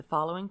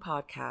following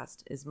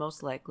podcast is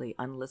most likely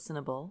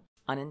unlistenable,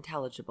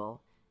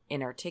 unintelligible,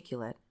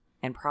 inarticulate,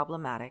 and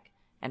problematic,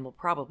 and will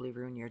probably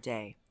ruin your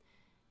day.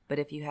 But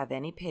if you have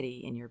any pity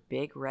in your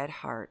big red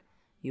heart,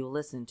 you will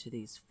listen to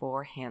these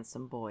four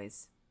handsome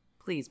boys.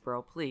 Please,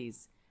 bro,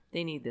 please.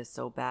 They need this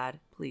so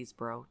bad. Please,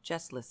 bro,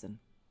 just listen.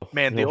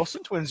 Man, the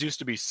Olsen twins used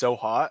to be so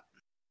hot.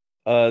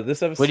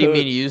 This episode. What do you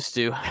mean you used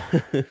to?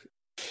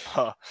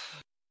 Huh.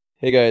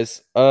 Hey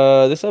guys,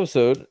 this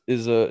episode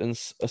is in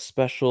a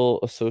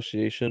special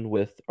association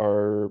with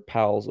our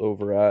pals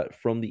over at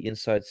From the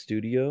Inside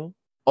Studio.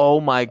 Oh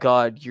my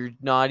god, you're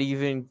not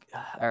even...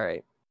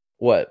 Alright.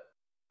 What?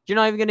 You're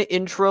not even going to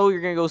intro?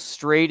 You're going to go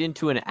straight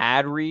into an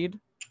ad read?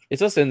 It's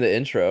just in the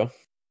intro.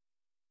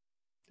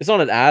 It's not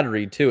an ad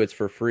read too, it's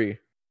for free.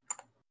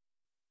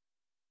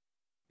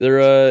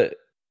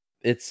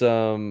 It's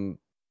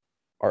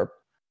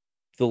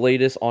the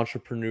latest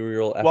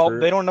entrepreneurial effort. Well,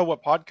 they don't know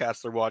what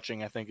podcast they're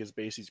watching, I think is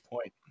Basie's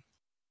point.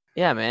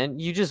 Yeah, man,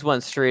 you just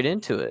went straight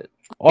into it.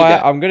 Oh,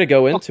 I'm going to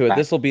go into it.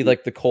 This will be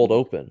like the cold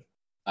open.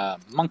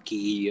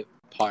 Monkey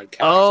podcast.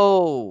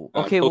 Oh,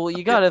 okay, well,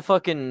 you got to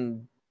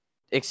fucking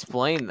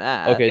explain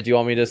that. Okay, do you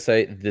want me to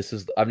say this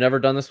is... I've never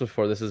done this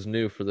before. This is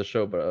new for the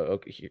show, but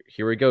okay,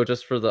 here we go,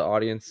 just for the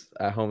audience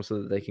at home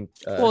so that they can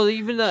well,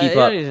 even the, keep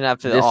you up. don't even have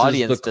to, the This is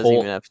audience the doesn't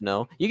even have to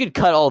know. You could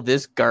cut all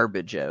this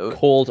garbage out.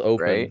 Cold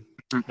open. Right?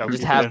 No,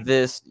 Just you have didn't.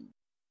 this...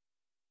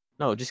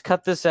 No, just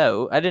cut this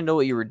out. I didn't know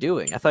what you were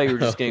doing. I thought you were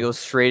just going to go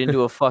straight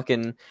into a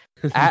fucking...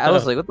 I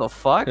was like, what the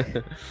fuck?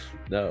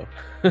 No.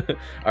 All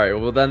right,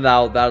 well then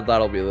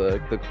that'll be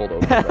the cold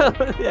open.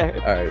 Then. Yeah.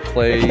 All right,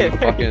 play Okay, there you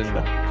fucking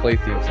go. play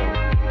theme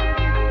song.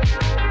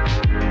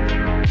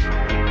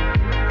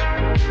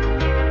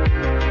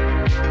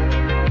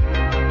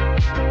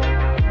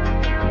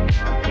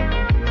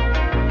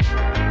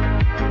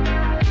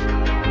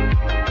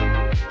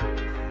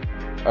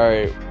 All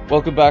right,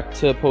 welcome back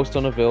to Post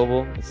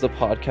Unavailable. It's the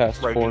podcast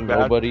Breaking for Bad.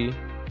 nobody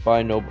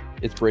by no.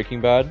 It's Breaking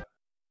Bad.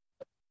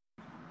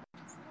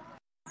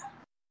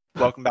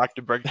 Welcome back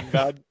to Breaking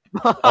Bad.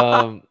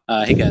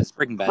 Hey guys,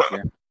 Breaking Bad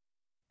here.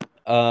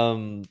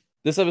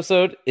 This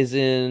episode is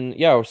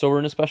so we're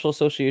in a special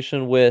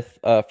association with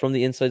From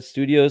the Inside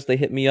Studios. They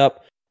hit me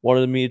up,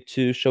 wanted me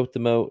to shout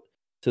them out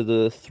to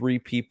the three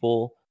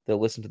people that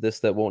listen to this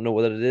that won't know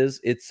what it is.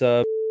 It's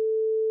I'm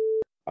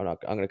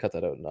gonna cut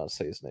that out and not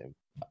say his name.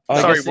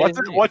 I Sorry,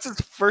 guess what's his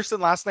first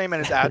and last name and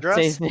his Say address?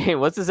 his name.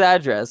 What's his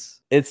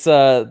address? It's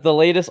the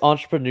latest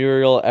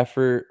entrepreneurial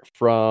effort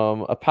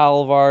from a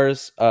pal of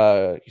ours.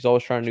 He's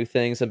always trying new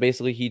things, and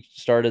basically he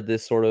started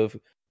this sort of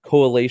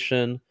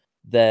coalition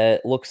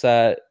that looks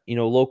at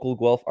local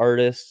Guelph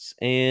artists,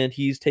 and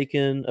he's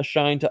taken a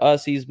shine to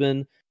us. He's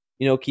been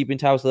keeping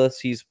tabs with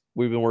us.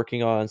 We've been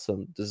working on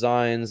some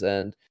designs,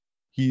 and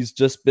he's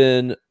just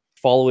been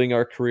following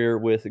our career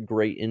with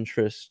great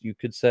interest, you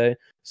could say.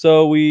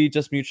 So we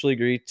just mutually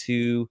agreed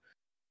to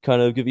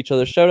kind of give each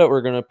other a shout out.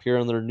 We're going to appear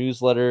on their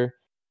newsletter,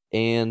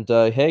 and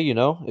hey,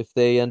 if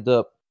they end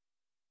up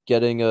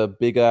getting a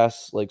big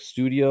ass like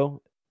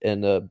studio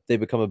and they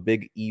become a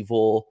big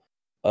evil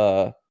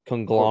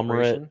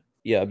conglomerate,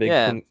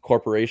 Corporation?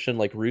 corporation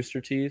like Rooster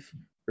Teeth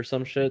or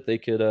some shit, they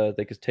could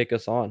take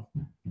us on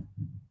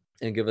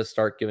and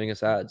start giving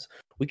us ads.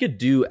 We could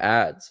do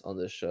ads on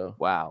this show.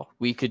 Wow,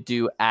 we could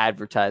do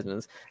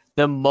advertisements.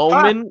 The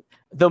moment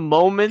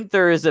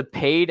there is a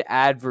paid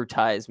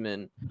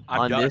advertisement I'm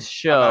on done.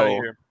 this I'm outta show,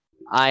 here.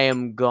 I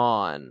am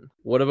gone.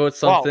 What about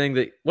something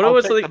that? What I'll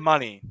about take something? the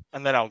money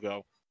and then I'll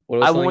go. What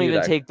about I something won't you'd even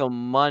act- take the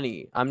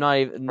money. I'm not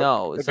even.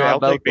 No, it's Okay, not I'll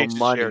about take the Bates'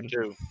 share money.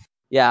 too.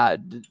 Yeah,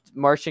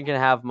 Martian can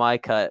have my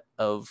cut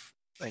of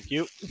Thank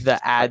you. the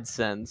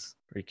AdSense.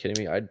 Are you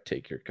kidding me? I'd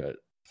take your cut.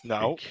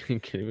 No, Are you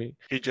kidding me?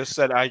 he just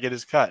said I get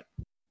his cut.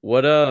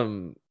 What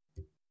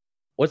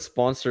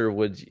sponsor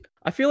would you...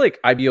 I feel like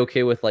I'd be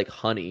okay with like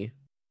Honey.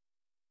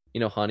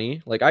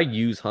 Honey? Like I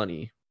use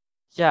Honey.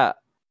 Yeah.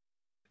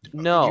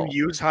 No.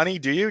 You use Honey?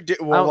 Do you? I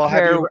don't Have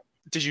care. you?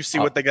 Did you see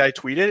what the guy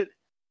tweeted?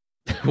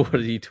 What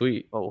did he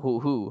tweet? Oh,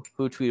 who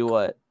tweeted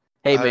what?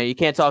 Hey Uh, man, you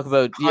can't talk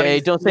about. Yeah,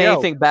 Honey's don't say CEO.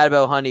 anything bad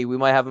about Honey. We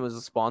might have him as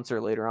a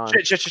sponsor later on.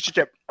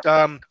 Shit.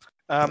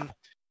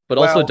 But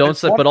also don't this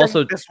say. one But thing-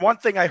 also this one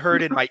thing I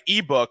heard in my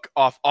ebook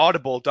off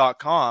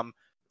Audible.com.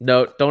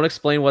 no. Don't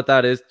explain what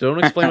that is. Don't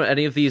explain what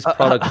any of these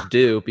products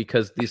do,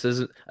 because this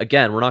isn't.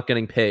 Again, we're not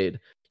getting paid.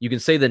 You can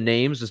say the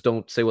names, just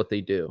don't say what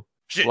they do.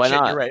 Shit, Why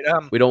not? You're right.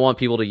 We don't want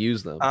people to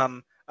use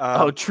them.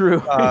 Oh,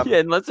 true. Yeah,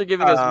 unless they're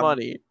giving us um,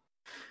 money.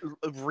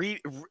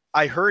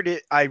 I heard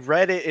it. I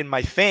read it in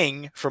my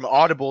thing from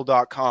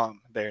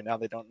Audible.com. There, now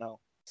they don't know.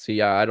 See,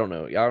 yeah, I don't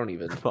know. Yeah, I don't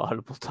even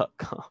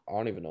Audible.com.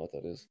 know what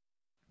that is.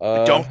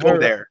 Don't go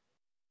there.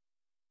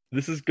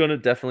 This is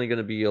definitely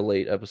gonna be a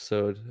late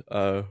episode.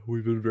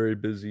 We've been very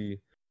busy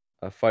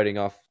fighting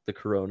off the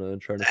corona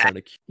and trying to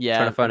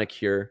find a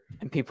cure.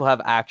 And people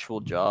have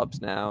actual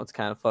jobs now. It's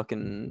kind of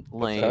fucking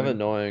lame.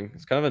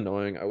 It's kind of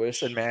annoying. I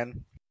wish. Listen,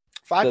 man,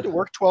 if I have to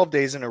work 12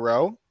 days in a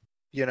row,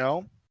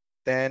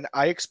 then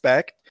I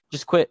expect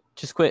Just quit.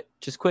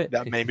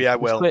 that maybe I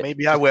will. quit.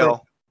 Maybe I Just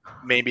will.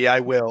 Maybe I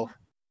will.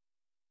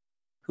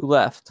 Who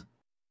left?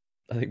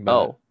 I think Matt.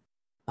 Oh.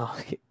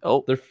 Okay.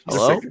 Oh, They're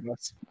hello? figuring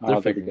there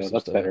we figuring go. some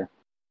That's stuff. better.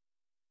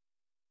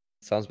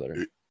 Sounds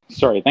better.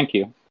 Sorry, thank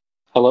you.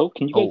 Hello,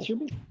 can you guys Oh. hear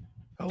me?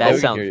 Yeah, That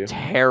we can hear you. sounds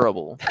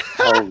terrible.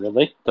 Oh,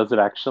 really? Does it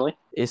actually?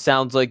 It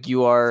sounds like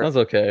you are Sounds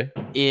okay.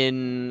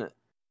 in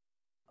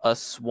a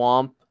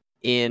swamp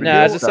in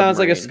Nah, a it just sounds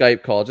like a submarine.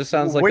 Skype call. It just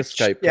sounds like a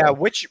Skype call. Yeah,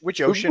 which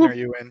ocean are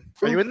you in?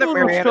 Are you in the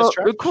Marianas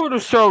Trench? It kind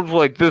of sounds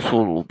like this a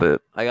little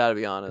bit. I gotta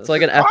be honest. It's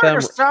like an Kinda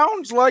FM.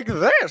 sounds like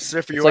this,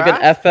 if you It's like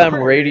an ask FM me.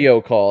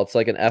 radio call. It's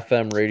like an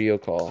FM radio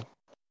call.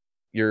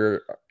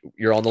 You're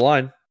on the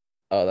line.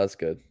 Oh, that's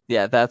good.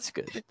 Yeah, that's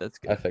good. That's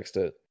I good. fixed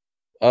it.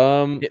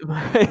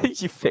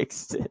 You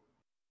fixed it.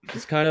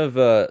 Just kind of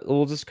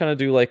we'll just kind of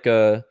do like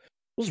we'll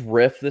just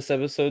riff this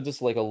episode,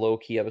 just like a low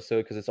key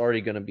episode because it's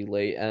already gonna be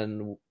late,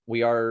 and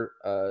we are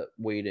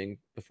waiting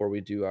before we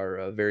do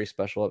our very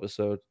special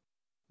episode,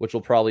 which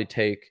will probably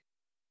take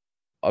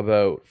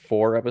about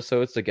 4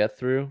 episodes to get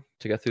through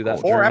that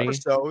 4 journey.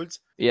 episodes.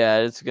 Yeah,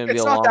 it's gonna be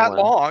It's a not long that one.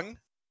 long.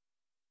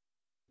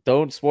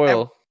 Don't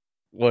spoil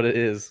what it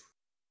is.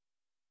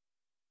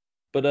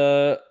 But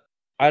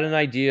I had an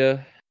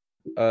idea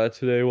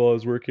today while I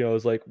was working. I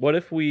was like, what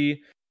if a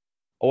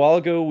while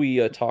ago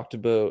we talked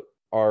about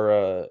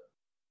our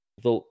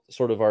the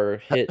sort of our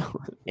hit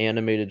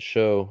animated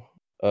show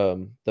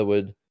that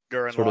would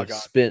Gurren sort of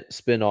Lagann.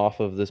 spin off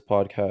of this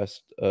podcast.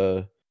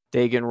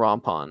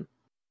 Danganronpa.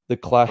 The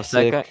What's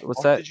that? classic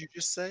What That? did you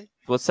just say?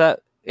 What's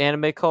that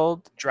anime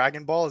called?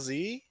 Dragon Ball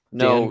Z?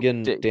 No,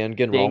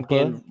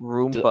 Danganronpa,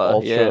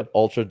 Danganronpa.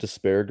 Ultra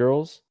Despair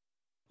Girls.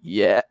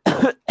 Yeah.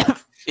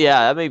 Yeah,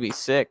 that made me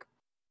sick.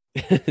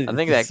 I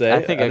think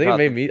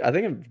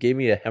it gave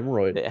me a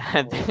hemorrhoid.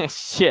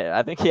 Shit,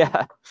 I think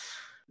yeah.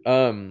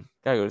 Gotta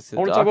go to the I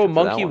want to talk doctor about for that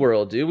Monkey one.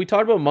 World, dude. We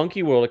talked about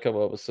Monkey World a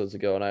couple episodes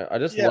ago, and I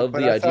just Yeah, love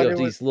but the I thought idea it of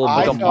was- these little Like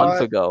I a monkey. month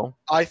thought- ago.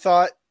 I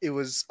thought it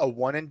was a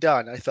one and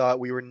done. I thought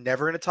we were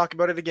never going to talk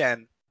about it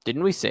again.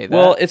 Didn't we say that?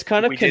 Well, it's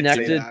kind of We did say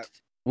connected. that.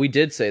 We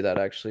did say that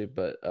actually,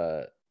 but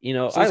you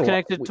know, so it's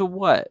connected to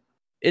what?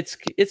 it's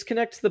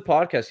connected to the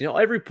podcast. You know,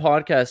 every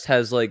podcast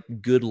has like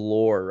good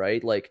lore,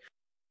 right? Like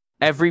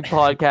Every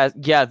podcast,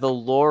 yeah, the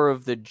lore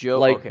of the joke.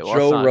 like Okay, well, that's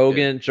Joe not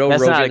Rogan. good. Joe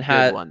That's not a Rogan good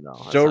had one, though.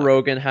 That's Joe not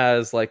Rogan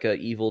has like a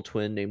evil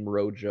twin named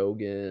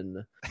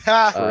Rojogan.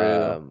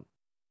 True.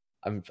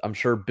 I'm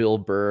sure Bill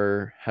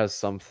Burr has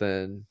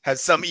something.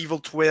 Has some evil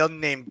twin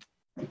named...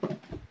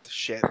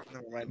 Shit,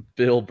 never mind.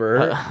 Bill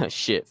Burr.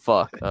 Shit,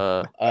 fuck.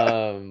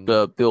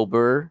 The Bill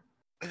Burr.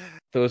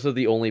 those are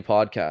the only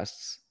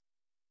podcasts,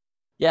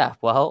 Yeah,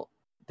 well,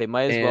 they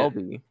might as And- well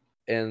be.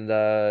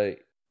 and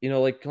you know,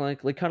 like kind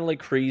of like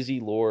crazy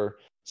lore.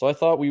 So I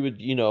thought we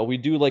would, you know, we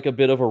do like a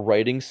bit of a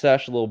writing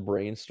sesh, a little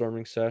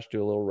brainstorming sesh,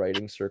 do a little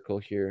writing circle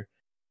here.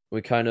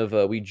 We kind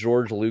of we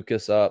George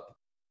Lucas up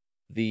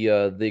the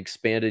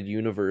expanded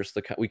universe.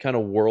 We kind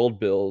of world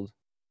build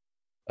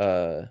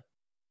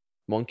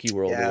Monkey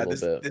World a Yeah, little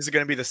this bit. is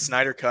going to be the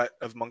Snyder cut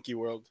of Monkey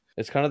World.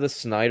 It's kind of the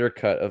Snyder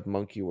cut of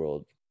Monkey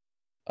World.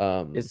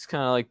 It's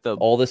kind of like the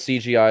all the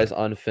CGI is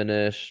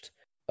unfinished.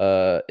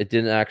 It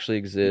didn't actually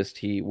exist.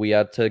 We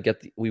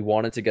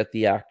wanted to get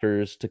the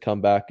actors to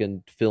come back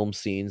and film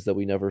scenes that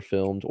we never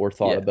filmed or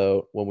thought Yeah.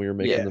 about when we were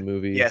making Yeah. the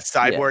movie. Yeah,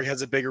 Cyborg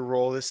has a bigger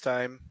role this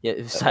time. yeah.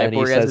 he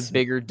Cyborg has says- a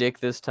bigger dick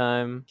this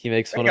time. He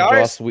makes fun Hey, of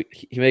guys.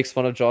 He makes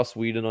fun of Joss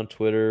Whedon on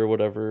Twitter or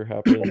whatever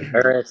happened.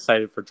 Very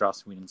excited for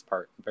Joss Whedon's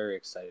part. Very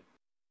excited.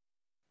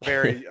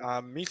 Very,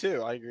 me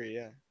too. I agree.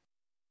 Yeah.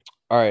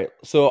 All right,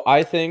 so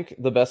I think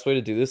the best way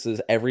to do this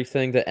is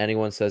everything that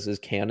anyone says is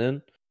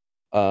canon,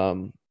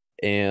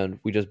 and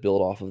we just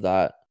build off of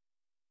that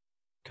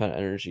kind of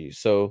energy.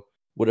 So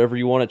whatever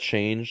you want to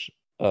change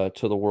to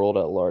the world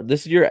at large,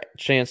 this is your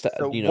chance to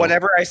So you know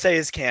whatever I say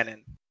is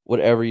canon.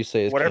 whatever you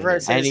say is Whatever I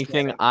canon. say is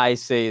Anything canon. I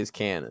say is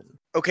canon.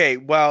 Okay,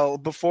 well,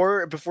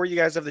 before you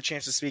guys have the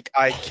chance to speak,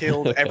 I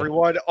killed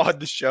everyone on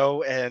the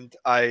show, and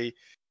I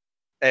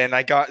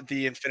got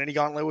the Infinity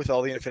Gauntlet with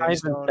all the Infinity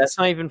Stones. That's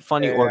not even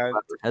funny or And-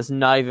 clever. That's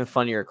not even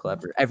funny or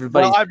clever.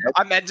 Everybody's Well,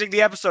 I'm ending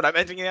the episode. And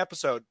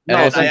No,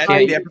 also I you ended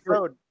can't- the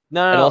episode.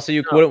 no, And no. also,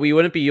 we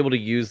wouldn't be able to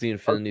use the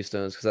Infinity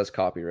Stones because that's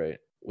copyright.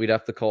 We'd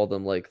have to call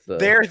them like the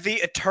They're the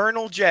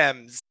Eternal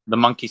Gems. The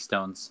Monkey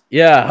Stones.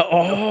 yeah.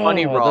 Oh,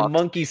 funny the rocks.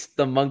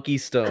 monkey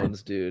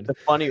stones, dude. the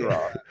funny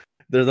rock.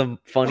 They're the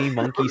funny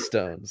monkey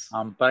stones.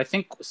 But I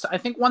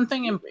think one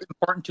thing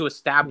important to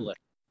establish,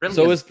 really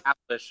So is-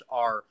 establish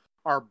our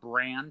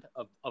brand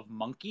of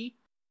monkey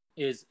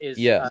is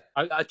Yeah.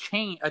 a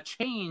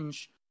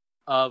change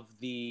of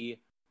the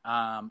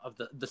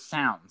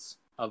sounds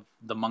of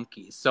the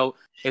monkeys. So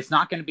it's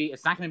not going to be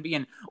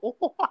an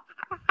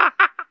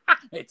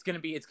it's going to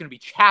be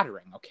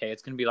chattering, okay?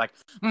 It's going to be like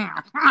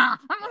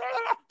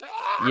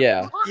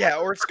Yeah. Yeah,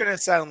 or it's gonna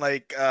sound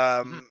like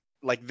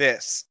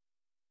this.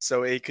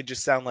 So it could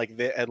just sound like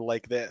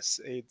this.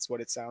 It's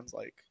what it sounds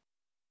like.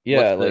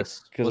 Yeah, What's like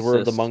this? because What's we're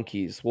the this?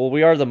 monkeys. Well,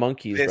 we are the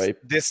monkeys, This right?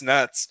 this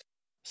nuts.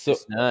 So,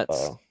 It's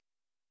nuts.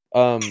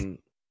 um,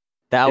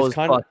 That it's was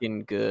kinda-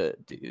 fucking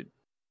good, dude.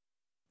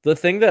 the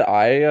thing that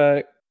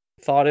I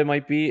thought it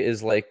might be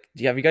is like,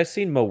 have you guys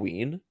seen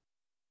Maween?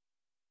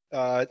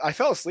 I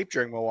fell asleep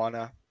during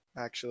Moana,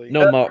 actually.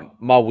 No,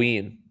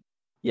 Maween.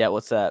 Yeah,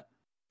 what's that?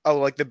 Oh,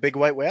 like the big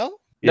white whale?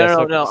 Yeah,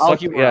 No, I'll suck,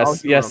 humor him, yes, I'll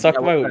humor yeah, him. suck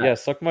Yeah, my, what's that? yeah,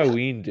 suck my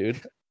ween,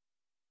 dude.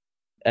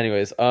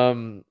 Anyways, are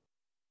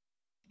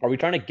we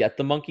trying to get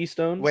the monkey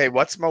stones? Wait,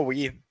 what's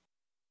Maween?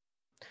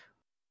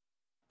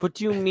 What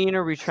do you mean?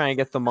 Are we trying to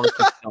get the monkey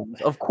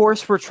stones? Of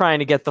course, we're trying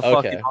to get the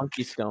fucking Okay.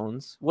 monkey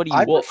stones. What do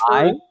I you? Well,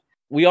 prefer-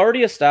 we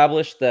already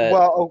established that.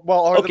 Well,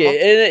 are the monkey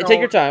Okay, take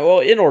your stones- time. Well,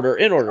 in order.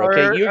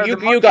 Okay, are you the you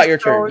got monkey your turn.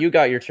 stones- You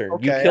got your turn.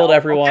 You Okay, killed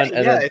everyone, okay,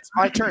 and yeah, then it's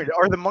my turn.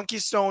 Are the monkey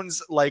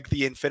stones like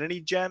the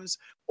Infinity Gems,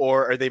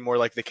 or are they more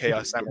like the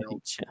Chaos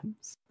Emeralds?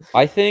 Gems.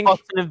 I think Plus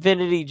an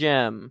Infinity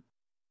Gem.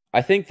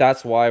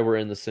 that's why we're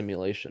in the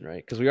simulation,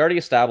 right? Because we already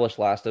established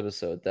last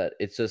episode that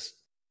it's just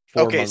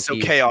four Okay, so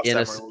monkeys Chaos in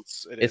a.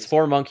 Emeralds. It's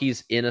 4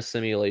 monkeys in a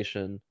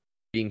simulation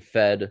being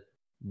fed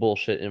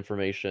bullshit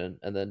information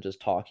and then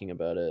just talking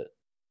about it.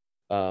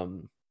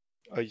 Oh,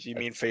 you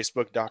mean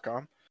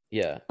Facebook.com?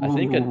 Yeah, I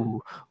think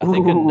Ooh.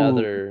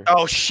 another.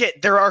 Oh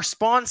shit, they're our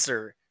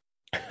sponsor.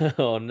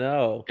 Oh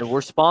no, And we're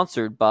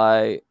sponsored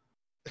by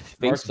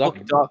Mark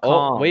Facebook.com.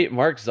 Oh wait,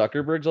 Mark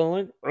Zuckerberg's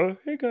online.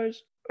 Hey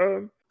guys,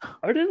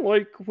 I didn't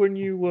like when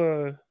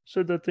you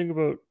said that thing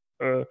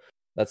about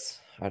That's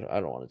I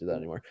don't want to do that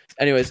anymore.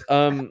 Anyways,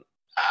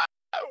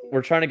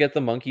 we're trying to get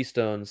the monkey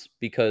stones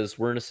because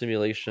we're in a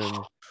simulation.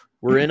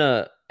 We're in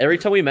a. Every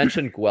time we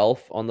mention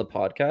Guelph on the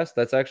podcast,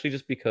 that's actually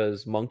just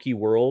because Monkey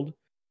World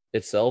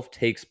itself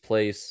takes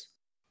place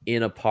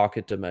in a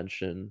pocket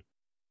dimension,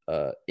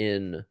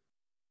 in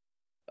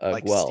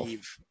Like Guelph.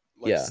 Steve.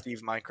 Yeah.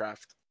 Steve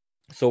Minecraft.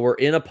 So we're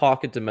in a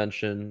pocket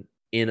dimension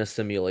in a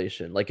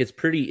simulation. Like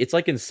it's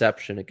like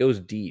Inception. It goes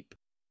deep,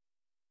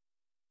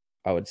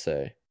 I would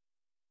say.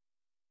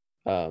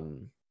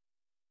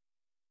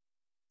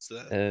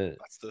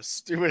 That's the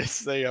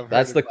stupidest thing I've heard.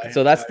 That's in the my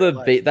so that's entire the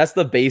life. that's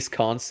the base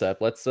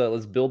concept. Let's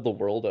build the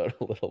world out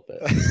a little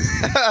bit.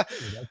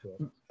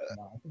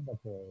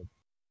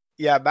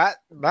 Yeah,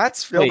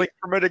 Matt's filming Wait.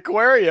 from an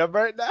aquarium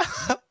right now.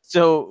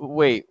 So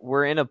wait,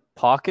 we're in a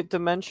pocket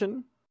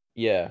dimension.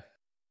 Yeah.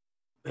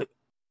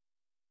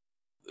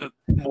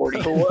 Morty.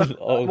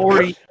 Oh,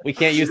 Morty. we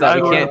can't use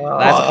that. We can't.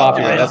 That's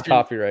copyright. That's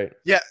copyright.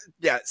 Yeah,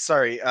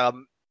 sorry.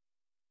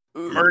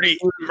 Murdy.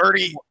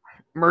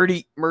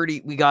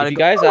 Murdy, we gotta If you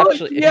go. guys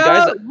actually, if you yeah,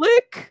 guys,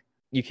 lick.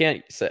 you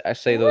can't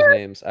say those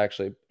names.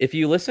 Actually, if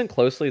you listen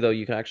closely, though,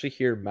 you can actually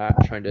hear Matt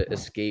trying to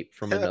escape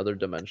from another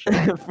dimension.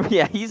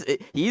 Yeah, he's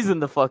in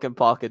the fucking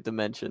pocket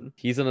dimension.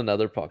 He's in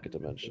another pocket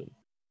dimension.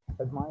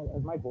 Has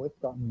my voice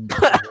gotten?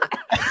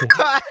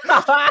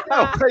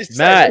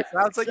 Matt,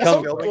 sounds like come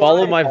he's filming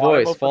follow from my the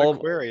bottom voice. of an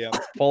aquarium.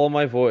 Follow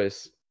my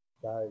voice.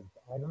 Guys,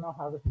 I don't know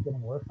how this is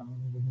getting worse.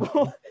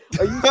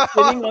 Are you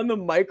sitting on the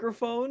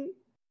microphone?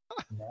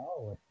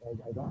 No,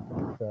 I don't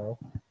think so.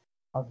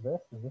 How's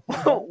this? Is this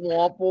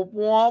Womp womp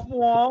womp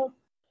womp.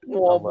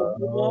 Womp womp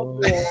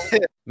womp womp.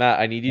 Matt,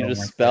 I need you Oh to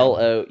my spell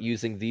God. out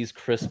using these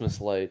Christmas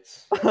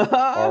lights.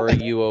 Are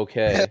you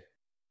okay?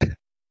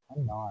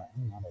 I'm not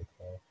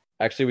okay.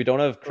 Actually, we don't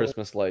have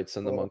Christmas lights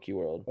in the monkey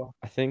world.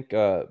 I think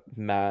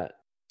Matt,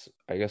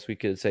 I guess we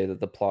could say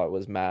that the plot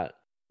was Matt.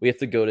 We have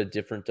to go to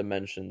different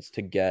dimensions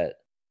to get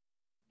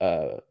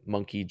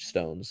monkey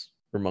stones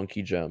or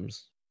monkey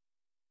gems.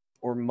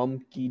 Or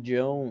Monkey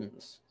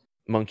Jones.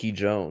 Monkey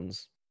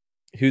Jones.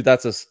 Who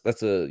that's a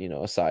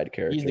a side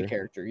character. He's the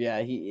character.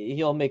 Yeah,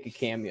 he'll make a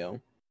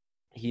cameo.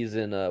 He's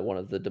in one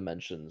of the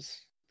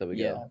dimensions that we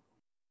Yeah. go.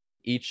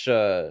 Each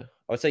I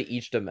would say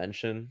each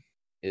dimension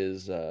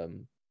is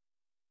in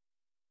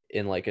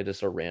like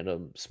just a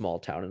random small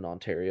town in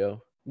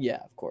Ontario. Yeah,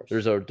 of course.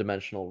 There's a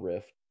dimensional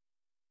rift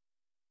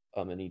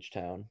in each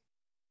town.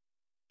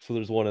 So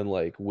there's one in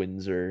like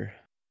Windsor.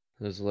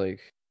 There's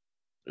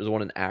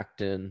one in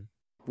Acton.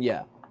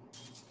 Yeah.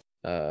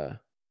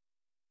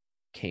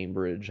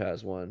 Cambridge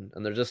has one.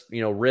 And they're just,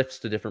 rifts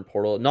to different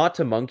portal. Not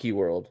to Monkey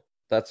World.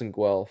 That's in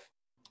Guelph.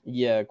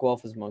 Yeah,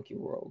 Guelph is Monkey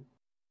World.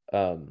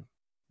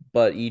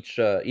 But each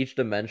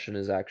dimension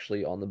is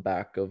actually on the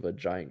back of a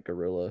giant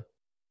gorilla.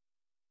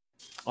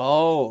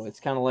 Oh, it's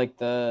kind of like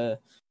the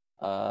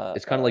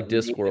It's kind of like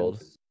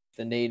Discworld.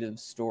 The native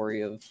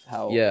story of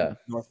how Yeah.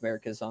 North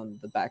America is on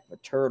the back of a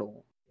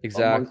turtle.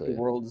 Exactly. Monkey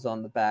World is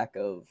on the back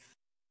of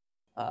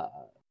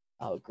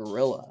a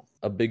gorilla.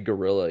 A big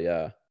gorilla,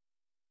 yeah.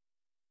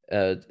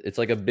 It's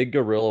like a big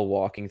gorilla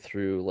walking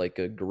through like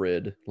a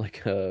grid,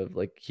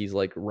 like he's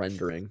like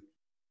rendering.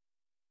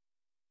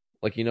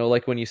 Like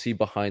like when you see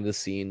behind the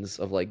scenes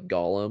of like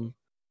Gollum,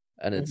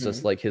 and it's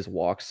just like his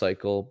walk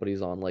cycle, but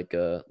he's on like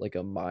a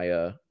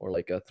Maya or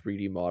like a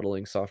 3D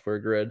modeling software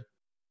grid.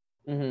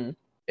 Mm-hmm.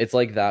 It's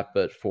like that,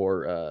 but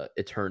for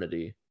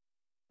eternity.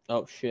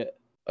 Oh shit!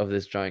 Of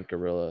this giant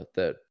gorilla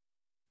that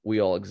we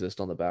all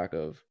exist on the back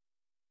of.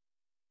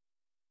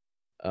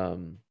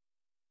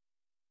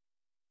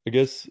 I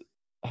guess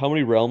how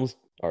many realms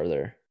are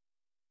there?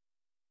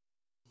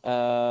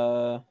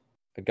 I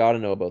gotta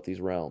know about these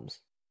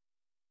realms.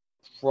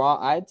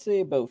 I'd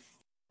say about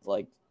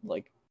like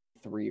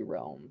 3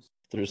 realms.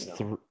 There's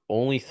you know.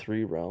 only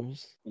 3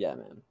 realms. Yeah,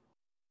 man.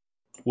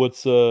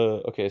 What's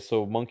okay?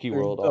 So Monkey There's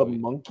World. the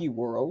Monkey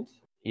World.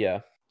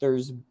 Yeah.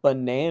 There's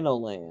Banana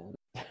Land,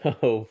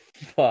 Oh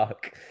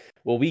fuck.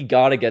 Well, we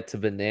gotta get to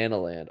Banana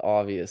Land,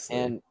 obviously.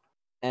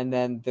 and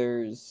then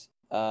there's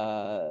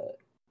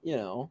you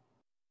know,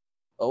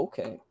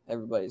 okay,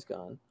 everybody's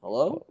gone.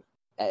 Hello?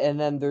 And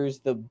then there's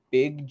the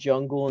big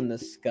jungle in the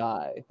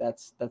sky.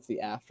 That's the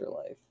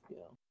afterlife, you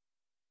know.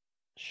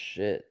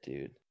 Shit,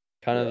 dude.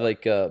 Kind of Yeah.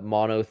 like a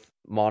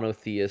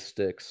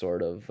monotheistic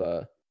sort of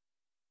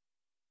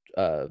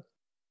uh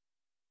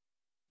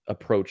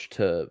approach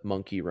to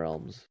monkey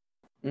realms.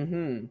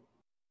 Mm-hmm.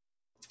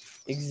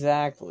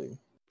 Exactly.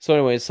 So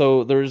anyway,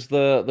 so there's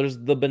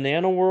the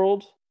Banana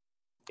World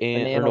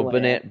and or Banana no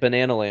Land.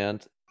 Banana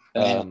Land.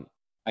 Banana.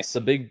 I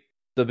see.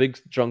 The big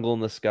jungle in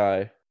the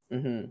sky.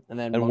 Mm-hmm. And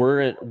then And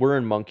we're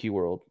in Monkey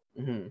World.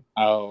 Mm-hmm.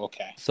 Oh,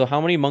 okay. So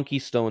how many monkey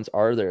stones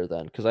are there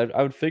then? Because I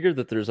would figure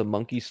that there's a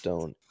monkey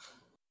stone.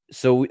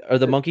 So are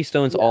the monkey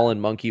stones all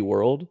in Monkey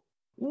World?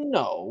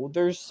 No,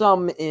 there's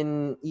some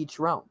in each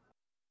realm.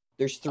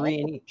 There's 3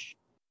 in each.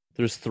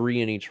 There's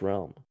 3 in each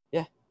realm.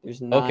 Yeah,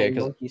 there's 9 Okay,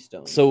 'cause- monkey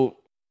stones. So,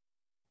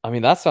 I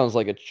mean, that sounds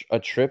like a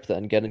trip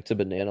then, getting to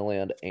Banana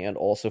Land and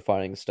also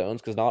finding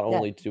stones. Because not Yeah,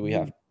 only do we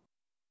have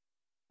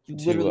you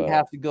to, literally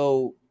have to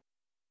go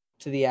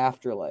to the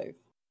afterlife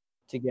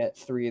to get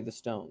 3 of the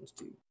stones,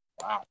 dude.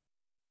 Wow.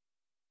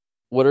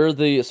 what are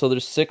the so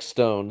there's 6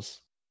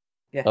 stones.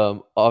 Yeah.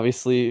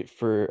 Obviously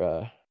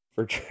for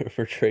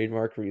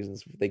trademark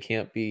reasons, they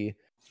can't be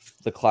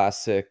the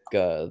classic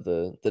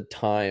the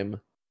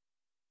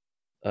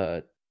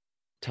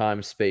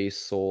time space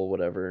soul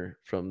whatever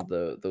from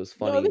those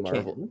No, funny they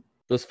Marvel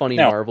can.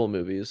 No. Marvel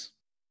movies.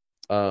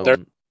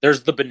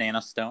 There's the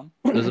banana stone.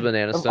 There's a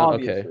banana stone.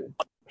 Okay. Obviously.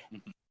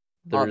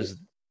 There's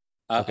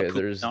A okay. poop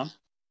There's stone.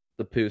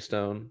 the poo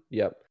stone.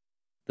 Yep.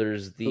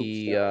 There's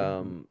the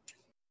stone.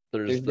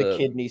 There's the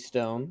kidney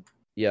stone.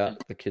 Yeah,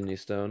 the kidney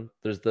stone.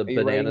 There's the Are you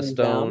writing banana these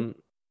down? stone.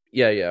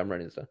 Yeah, I'm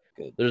writing this down.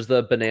 Good. There's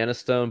the banana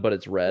stone, but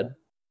it's red.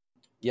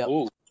 Yep.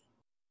 Ooh.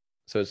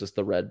 So it's just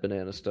the red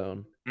banana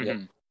stone. Yep.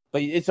 Mhm.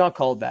 But it's not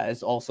called that.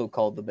 It's also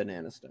called the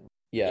banana stone.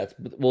 Yeah, it's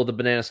the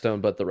banana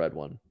stone, but the red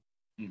one.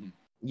 Mhm.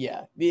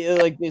 Yeah.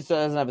 Like it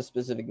doesn't have a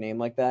specific name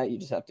like that. You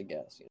just have to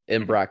guess.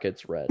 In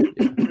brackets, red.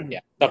 Yeah. Yeah.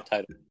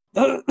 Subtitle.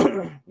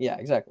 Yeah,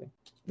 exactly.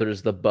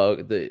 There's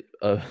the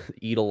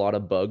eat a lot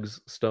of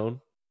bugs stone.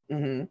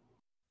 Mm-hmm.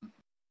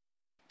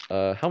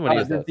 How many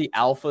is There's that? the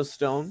alpha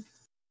stone.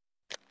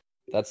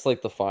 That's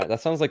like that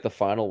sounds like the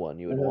final one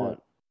you would Mhm.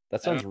 want.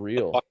 That sounds The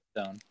real. fuck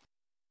stone.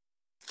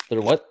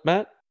 They're what,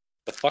 Matt?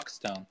 The fuck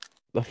stone.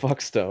 The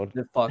fuck stone.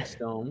 The fuck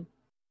stone.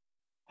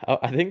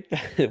 I think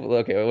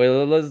okay, wait,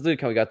 let's do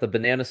it. We got the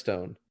banana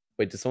stone.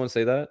 Wait, did someone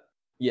say that?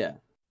 Yeah.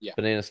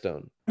 Banana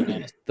stone.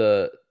 Banana.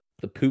 The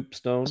poop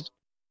stone.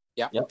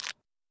 Yeah. Yep.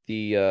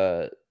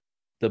 The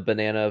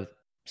banana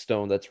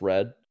stone that's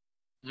red.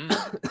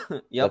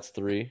 Mm. Yep. That's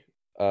 3.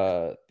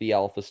 The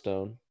alpha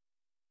stone.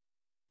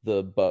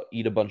 The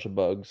eat a bunch of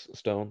bugs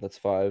stone. That's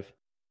 5.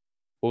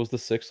 What was the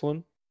 6th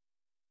one?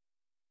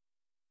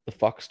 The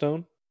fuck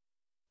stone.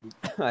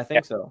 I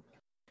think so.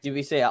 Did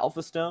we say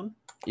alpha stone?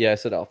 Yeah, I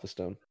said alpha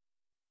stone.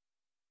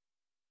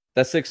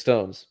 That's 6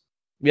 stones.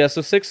 Yeah,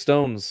 so 6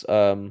 stones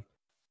are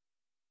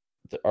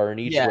in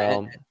each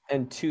realm.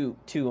 And two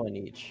on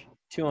each.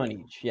 2 on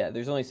each. Yeah,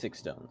 there's only 6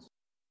 stones.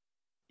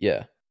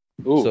 Yeah.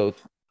 Ooh. So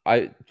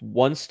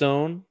one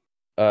stone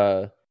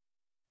To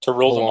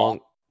rule them all.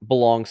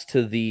 belongs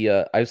to the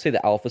I would say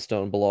the alpha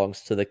stone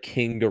belongs to the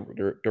king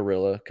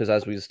gorilla, because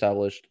as we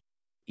established,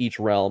 each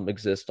realm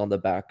exists on the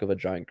back of a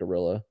giant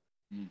gorilla.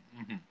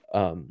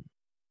 Mm-hmm.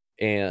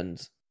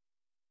 And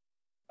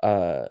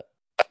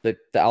the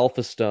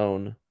alpha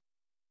stone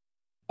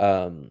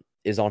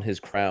is on his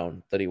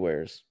crown that he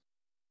wears.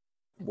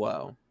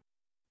 Wow.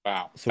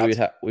 Wow. So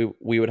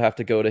we would have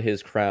to go to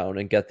his crown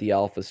and get the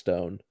alpha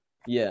stone.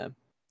 Yeah.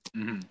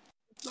 Mm-hmm.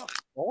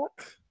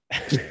 Fuck.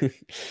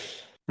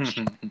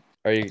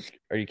 Are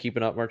you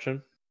keeping up,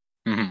 Marchin?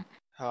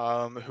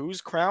 Mm-hmm.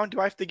 Whose crown do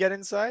I have to get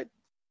inside?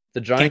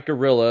 The giant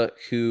gorilla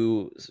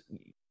whose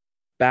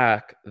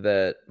back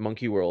that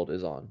Monkey World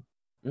is on.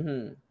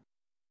 Mm-hmm.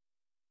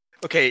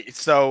 Okay,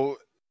 so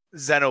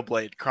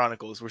Xenoblade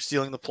Chronicles. We're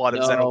stealing the plot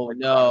of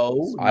Xenoblade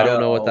Chronicles. I don't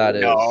know what that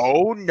is.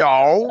 No.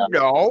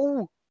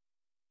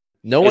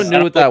 No one Is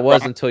knew what that Xenoblade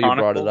was until you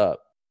brought it Chronicle up.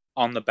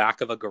 On the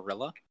back of a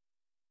gorilla.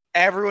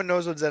 Everyone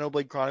knows what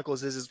Xenoblade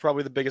Chronicles is. It's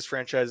probably the biggest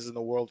franchise in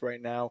the world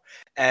right now.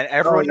 And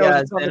everyone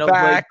knows it's on the Xenoblade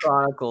back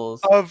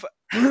Chronicles. of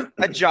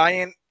a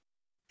giant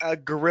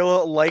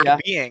gorilla-like Yeah.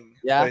 being.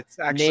 Yeah. But it's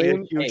actually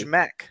a huge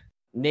mech.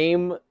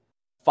 Name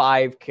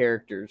 5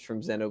 characters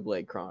from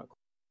Xenoblade Chronicles.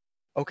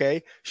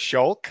 Okay.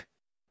 Shulk.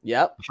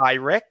 Yep.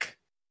 Pyric.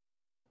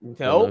 Don't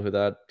know Nope. who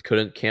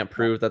that can't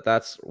prove that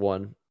that's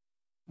one.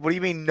 What do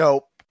you mean,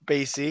 nope,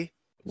 Basie?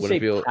 You say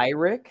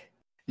Pyric?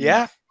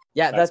 Yeah?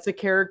 Yeah, that's the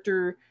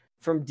character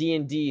from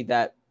D&D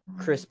that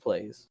Chris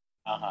plays.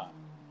 Uh-huh.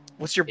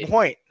 What's your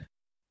point?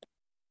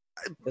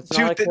 That's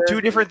two not a two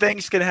character. different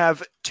things can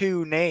have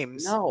two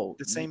names. No,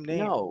 the same name.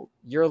 No,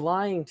 you're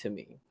lying to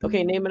me.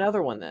 Okay, name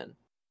another one then.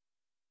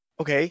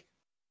 Okay.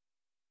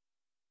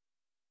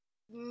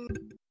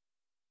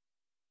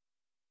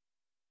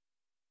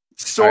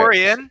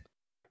 Saurian.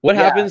 What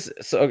Yeah. happens?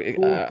 So okay,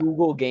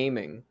 Google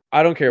Gaming.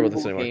 I don't care about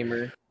this Google anymore.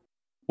 Gamer.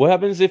 What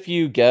happens if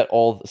you get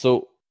all?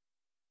 So,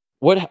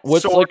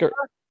 what's Sora? like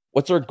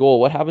what's our goal?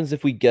 What happens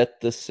if we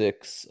get the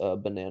 6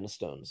 banana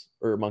stones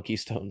or monkey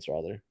stones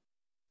rather?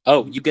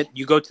 Oh, you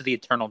go to the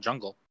eternal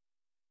jungle.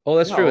 Oh,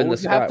 that's true in No,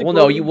 the you have sky. to Well, go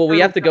no, to you the we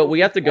have to go. eternal We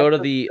have to jungle go to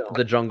to get the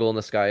the jungle in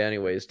the sky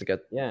anyways to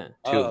get Yeah.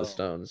 2 of Oh. the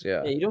stones.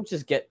 Yeah, Yeah, you don't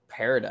just get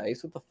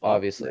paradise. What the fuck?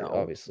 obviously, No.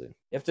 obviously.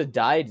 You have to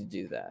die to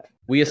do that.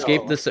 We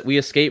escaped No. this. We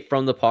escaped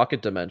from the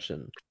pocket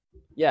dimension.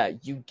 Yeah,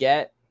 you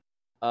get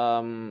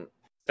And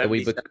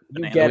we 77 you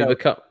bananas. get we a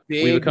become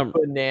we big become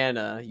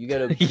banana. You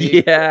get a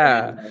big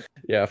yeah. banana.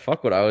 Yeah,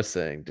 fuck what I was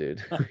saying,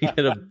 dude. We get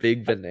a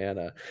big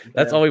banana. You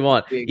That's get a all we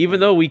want. big Even one.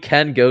 though we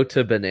can go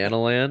to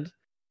Banana Land.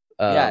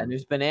 Yeah, and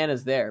there's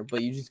bananas there,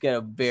 but you just get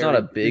a very it's not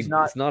a there's big.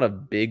 not It's not a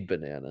big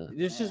banana.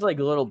 there's just like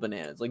little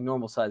bananas, like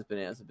normal sized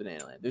bananas at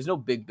Banana Land. There's no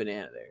big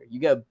banana there. You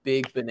get a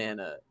big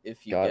banana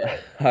if you God, get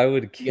I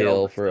would you get all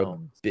kill the for a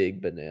stones.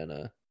 big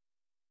banana.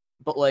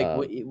 But like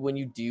Um, when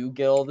you do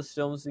get all the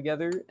stones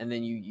together and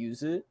then you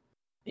use it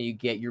and you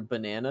get your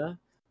banana,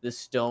 the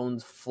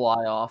stones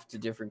fly off to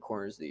different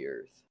corners of the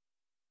earth.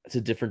 It's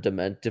a different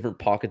different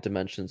pocket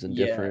dimensions and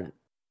Yeah. different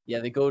Yeah,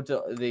 they go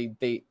to they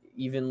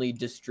evenly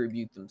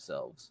distribute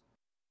themselves.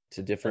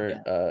 to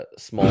different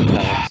small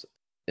towns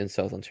in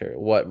South Ontario.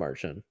 What,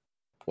 Martian?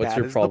 What's That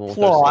your is problem the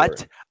with our plot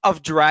story?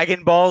 of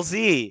Dragon Ball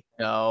Z.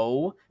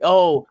 No.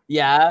 Oh,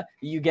 yeah.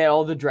 You get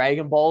all the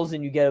Dragon Balls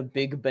and you get a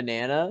big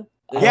banana.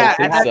 I Yeah, don't think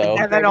and then, so.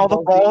 and then all the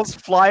Dragon Ball Z? balls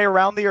fly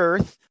around the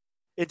earth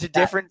into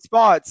different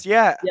spots.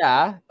 Yeah.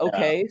 Yeah.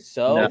 Okay.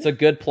 So No. It's a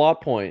good plot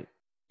point.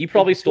 He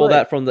probably stole good.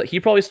 that from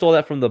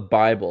the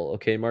Bible.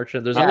 Okay,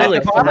 Martian. There's Yeah, only And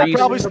like the Bible three.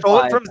 probably in the stole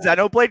it from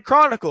Bible. Xenoblade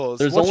Chronicles.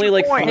 There's What's only your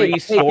like point? 3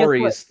 guess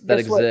stories what? that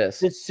Guess what?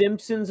 exist. The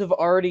Simpsons have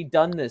already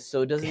done this,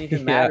 so it doesn't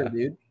even matter, Yeah.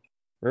 dude.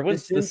 The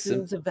Everyone's the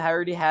Simpsons have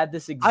already had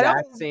this I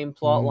exact don't- same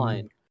plot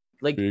line.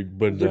 Like big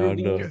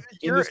literally banana. in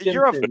You're- the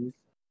you're a- Simpsons.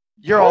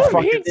 You're all Homie.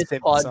 fucking This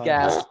simp, son.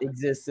 podcast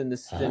exists in the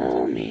Simpsons,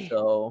 Homie.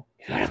 so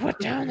You gotta put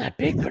down that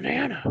big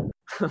banana.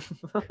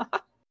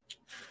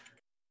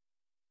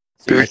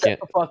 So I shut can't-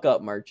 the fuck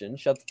up, Marchin.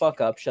 Shut the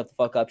fuck up. Shut the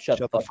fuck up. Shut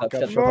the fuck up.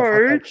 Shut the fuck up.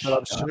 March. Shut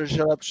the fuck up.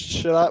 Shut up.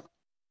 Shut up.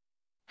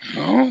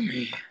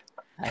 Homie.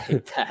 I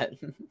hate that.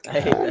 I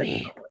hate that.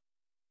 Homie.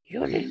 You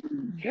what?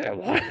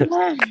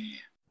 Homie.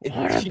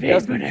 What a She big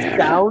doesn't banana.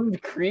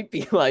 sound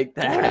creepy like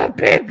What a that.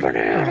 big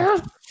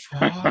banana.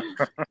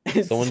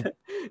 It's, Someone-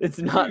 it's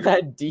not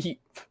that deep.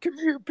 Come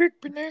here, big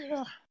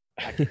banana.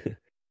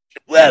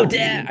 Whoa,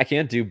 Dad! I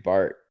can't do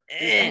Bart.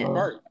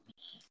 Bart.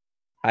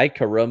 Hi,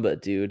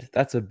 caramba, dude.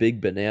 That's a big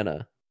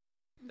banana.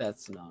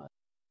 That's not.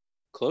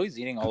 Chloe's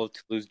eating all of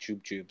Toulouse's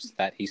Jube Jubes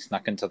that he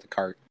snuck into the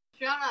cart.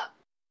 Shut up.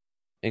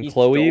 And He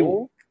Chloe,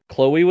 stole?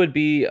 Chloe would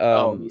be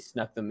He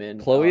snuck them in.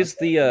 Chloe's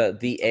Okay.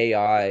 the for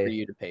AI.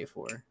 you to pay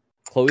for.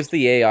 Chloe's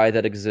the AI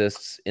that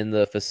exists in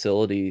the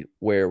facility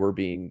where we're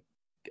being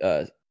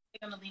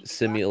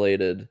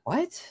simulated,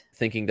 What?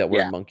 thinking that we're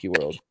Yeah. in Monkey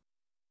World.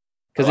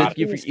 Because Are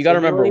you being got to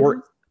remember,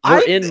 we're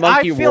in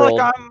Monkey I feel World.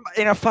 like I'm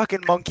in a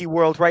fucking monkey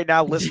world right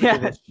now listening Yeah. to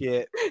this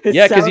shit. It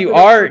Yeah, 'cause sounds you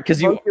like are- a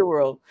 'cause you- Monkey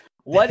World.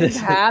 What is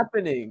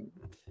happening?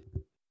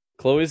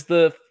 Chloe's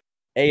the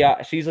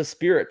AI. She's a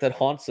spirit that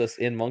haunts us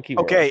in Monkey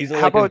World. Okay, She's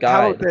how like a about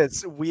guide.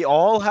 this? We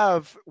all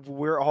have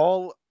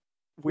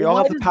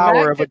Why the does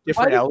power that of a get-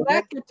 different why does element,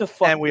 that get to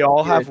fuck and we the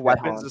all spirit have that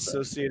weapons haunts us?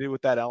 associated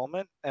with that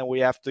element, and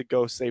we have to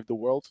go save the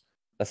world.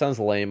 That sounds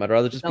lame. I'd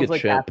rather It just be a sounds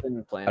like chimp.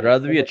 Captain Planet. I'd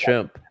rather be a Sounds like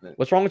chimp. Captain Planet.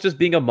 What's wrong with just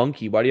being a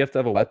monkey? Why do you have to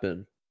have a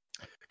weapon?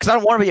 Because I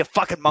don't want to be a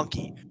fucking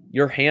monkey.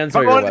 Your hands If I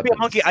are your wanted to be a weapons.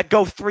 monkey, I'd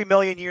go 3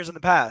 million years in the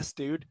past,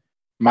 dude.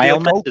 My Yeah,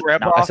 element go, is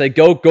Grandpa. not- I say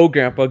go,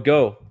 Grandpa,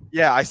 go.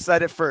 Yeah, I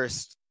said it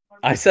first.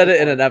 I said it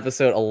in an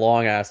episode a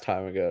long ass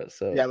time ago.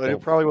 So Yeah, but it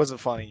don't probably wasn't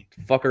funny.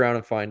 fuck around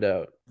and find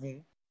out.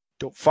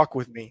 Don't fuck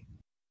with me.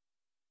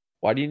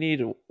 Why do you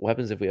need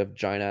weapons if we have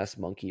giant ass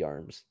monkey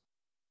arms?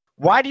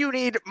 Why do you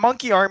need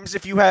monkey arms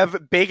if you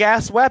have big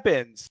ass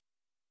weapons?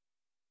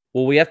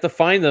 Well, we have to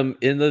find them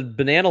in the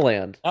Banana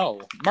Land. No,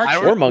 I March.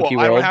 don't- Or Monkey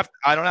I don't World.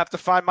 have to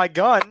find my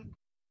gun.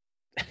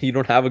 You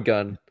don't have a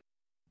gun.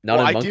 Not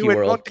Well, in I Monkey do World.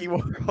 in Monkey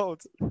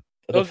World. The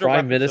Those are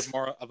Prime weapons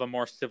Minister, of a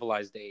more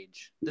civilized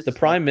age. This the is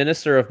Prime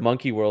Minister of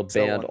Monkey World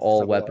banned So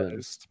all uncivilized.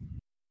 weapons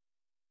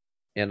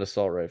and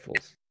assault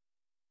rifles.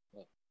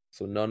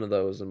 So none of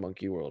those in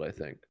Monkey World, I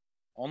think.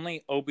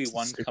 only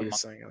Obi-Wan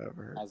Stupidest thing I've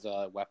ever heard. has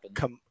a weapon.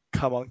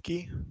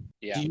 Kamonkey?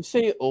 Yeah, Do you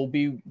say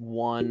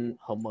Obi-Wan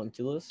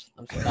homunculus?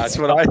 I'm sorry. That's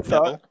what I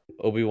thought.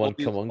 Obi-Wan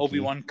Kamonkey.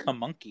 Obi-Wan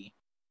Kamonkey.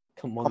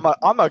 Come on.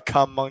 I'm a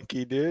cum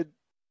monkey, dude.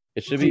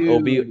 It should be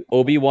Dude,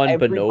 Obi-Wan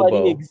everybody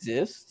Bonobo.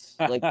 exists.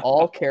 Like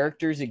all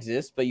characters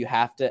exist, but you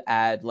have to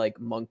add like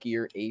monkey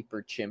or ape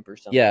or chimp or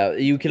something. Yeah,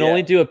 you can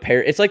only do a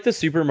pair. It's like the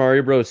Super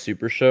Mario Bros.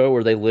 Super Show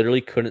where they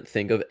literally couldn't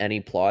think of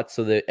any plot,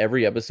 so that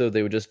every episode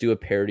they would just do a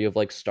parody of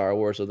like Star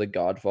Wars or The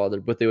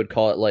Godfather, but they would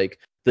call it like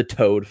the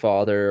Toad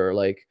Father or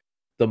like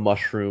the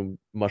Mushroom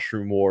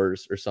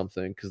Wars or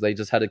something because they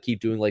just had to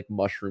keep doing like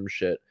mushroom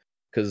shit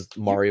because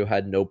Mario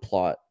had no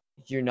plot.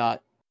 You're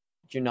not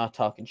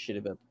talking shit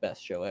about the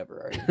best show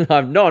ever, are you?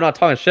 I'm not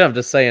talking shit. I'm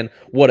just saying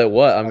what it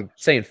was. I'm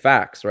saying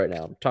facts right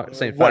now. I'm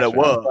saying What facts it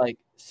right now. was.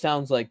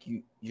 Sounds like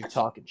you're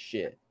talking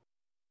shit.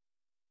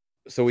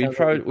 So we Sounds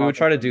like you're would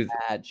try to talking do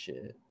mad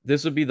shit.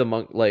 this would be the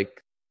monk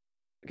like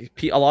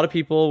a lot of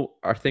people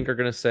are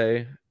gonna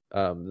say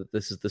that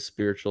this is the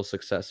spiritual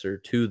successor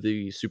to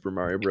the Super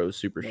Mario Bros.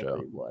 Super Show.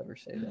 Nobody will ever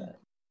say that.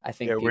 I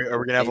think. Yeah, people are we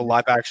will gonna have a say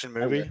live action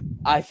movie?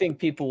 I think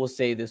people will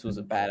say this was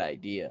a bad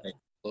idea.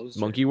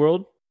 Monkey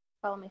World?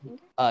 Follow my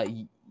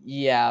finger.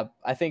 Yeah,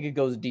 I think it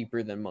goes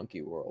deeper than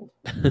Monkey World.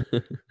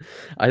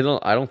 I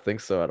don't think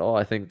so at all.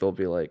 I think they'll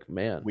be like,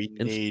 man, We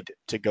need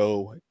to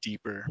go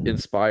deeper.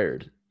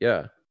 inspired.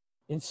 Yeah.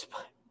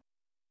 Inspired.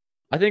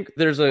 I think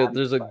there's a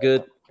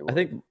good by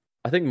Monkey World.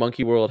 I think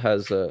Monkey World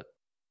has a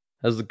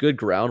good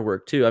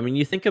groundwork too. I mean,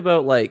 you think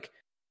about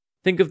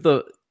think of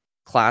the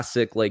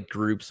classic like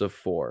groups of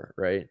 4,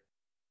 right?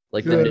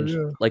 Like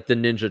the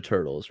Ninja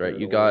Turtles, right?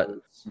 You got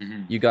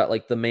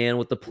like the man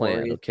with the plan,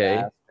 Glorious okay?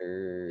 Bastards.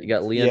 You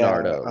got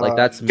Leonardo. Yeah, like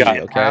that's me, got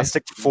okay?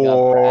 Fantastic You got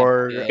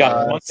Four, Brad Pitt.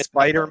 Got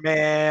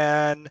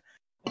Spider-Man.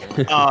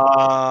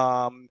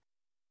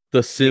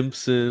 The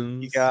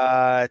Simpsons. You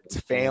got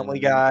Family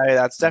Guy.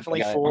 That's definitely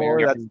got 4.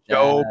 That's American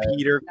Joe, Dad.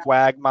 Peter,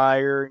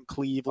 Quagmire, in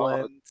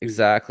Cleveland.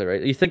 Exactly,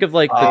 right? You think of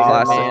like the Spider-Man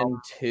classic.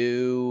 Spider-Man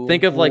 2.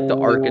 Think of like the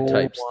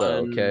archetypes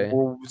though, 1, okay?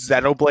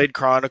 Xenoblade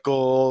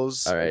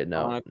Chronicles. All right,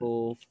 no.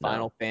 Chronicle, No.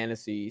 Final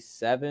Fantasy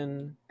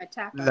 7.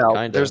 Attack. No,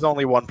 Kinda. there's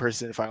only one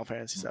person in Final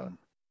Fantasy VII.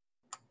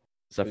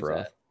 Sephiroth.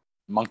 that?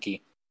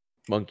 Monkey.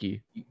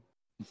 Monkey.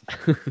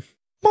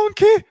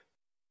 Monkey.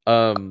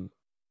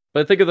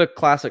 But think of the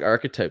classic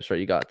archetypes, right?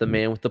 You got the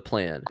man with the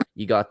plan.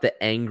 You got the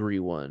angry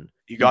one.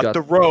 You got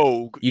the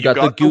rogue. You got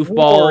the the goofball,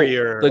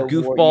 warrior. the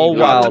goofball You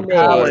got wild the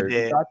card. paladin.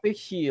 You got the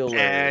healer.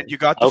 And you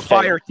got the Okay.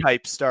 fire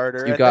type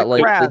starter. You and got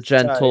like grass the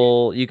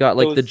gentle. You got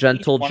like So the is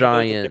gentle each one of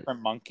those a giant.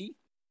 different monkey. type.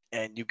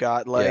 And you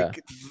got like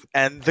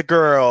and the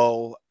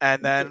girl,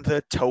 and then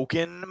the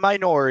token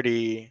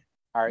minority.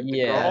 All right. The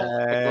Yeah. girl,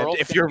 the And girl's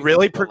if gonna you're be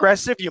really the villain.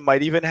 progressive, you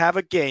might even have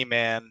a gay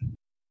man.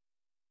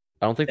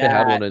 I don't think they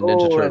had one in Ninja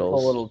That's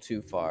Turtles. a little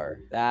too far.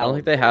 I don't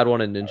think they had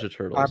one in Ninja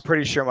Turtles. I'm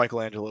pretty sure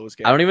Michelangelo was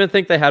gay. I don't even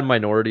think they had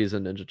minorities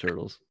in Ninja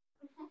Turtles.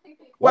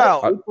 Well,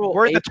 April-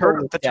 we're the April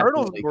turtles. was The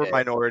turtles definitely were gay.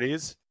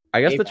 minorities.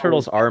 I guess the April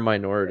turtles was are definitely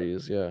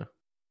minorities. Yeah.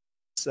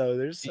 So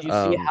there's Did you see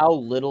Um, how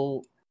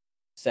little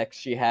sex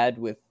she had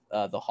with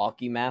the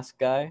hockey mask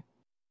guy?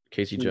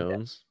 Casey Yeah.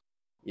 Jones.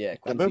 Yeah,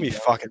 that Quincy movie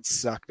Jones. fucking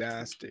sucked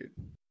ass, dude.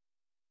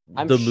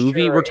 I'm The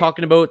movie sure we're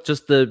talking about,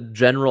 just the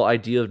general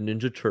idea of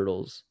Ninja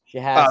Turtles. She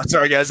has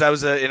Sorry guys, that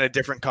was in a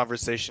different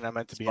conversation. I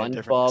meant to be in a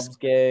different. SpongeBob's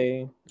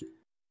gay.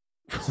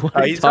 What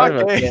are you He's talking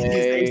not about? gay.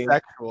 Gay. He's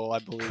asexual, I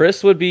believe.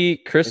 Chris would be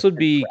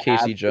Casey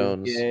Krabs is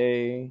Jones.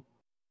 Gay.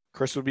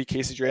 Chris would be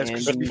Casey Jones.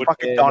 Chris would be Andy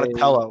fucking Gay.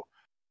 Donatello.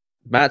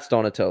 Matt's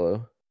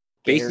Donatello.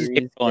 Casey's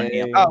Gary's villain, gay.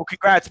 yeah. Oh,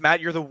 congrats, Matt!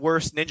 You're the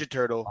worst Ninja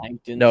Turtle.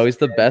 Plankton's No, he's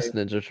the gay. best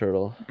Ninja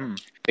Turtle.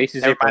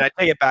 Casey's Never mind, April.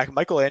 I take it back.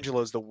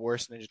 Michelangelo is the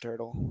worst Ninja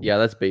Turtle. Yeah,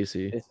 that's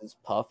Basie. This is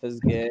Puff is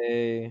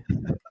gay.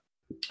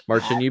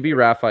 Martin, you be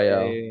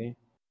Raphael, Gay.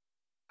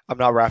 I'm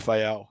not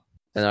Raphael.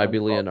 and I'd be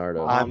SpongeBob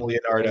Leonardo. I'm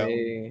Leonardo.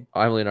 gay.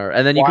 I'm Leonardo,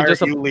 and then you Why can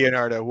just are you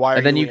Leonardo? Why?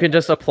 and then you can Leonardo?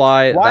 just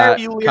apply Why are that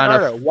you kind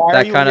Leonardo? of Why are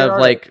that you kind of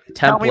Leonardo? like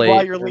Tell me why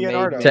template. you're Or maybe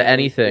Leonardo. To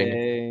anything.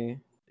 gay.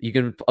 You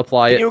can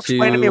apply Can it you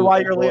explain to me to why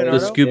you're The the Leonardo?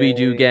 Scooby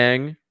Doo Gay.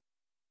 gang.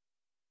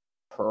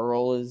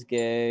 Pearl is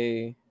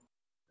gay.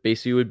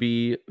 Basie would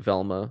be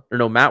Velma, or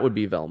no, Matt would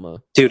be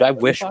Velma. Dude, I What are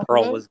you wish talking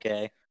Pearl about? was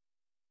gay.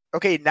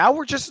 Okay, now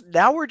we're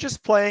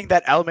just playing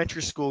that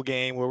elementary school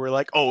game where we're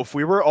like, oh, if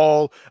we were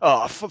all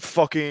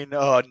fucking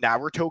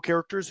Naruto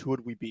characters, who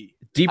would we be?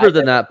 Deeper I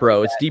than never that, bro.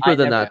 played It's that. deeper I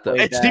than never that, though.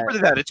 played It's that. deeper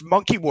than that. It's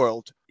Monkey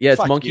World. Yeah, it's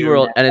Fuck Monkey you.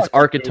 World, and it's Fuck you.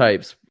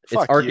 archetypes. It's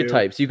Fuck you.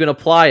 archetypes. You can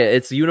apply it.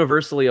 It's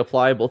universally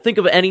applicable. Think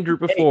of any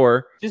group of Hey,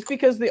 4. Just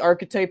because the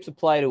archetypes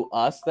apply to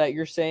us that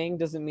you're saying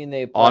doesn't mean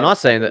they apply Oh, I'm not to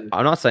saying that. others.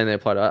 I'm not saying they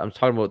apply to that. I'm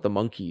talking about the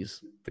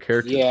monkeys, the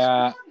characters.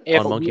 Yeah, if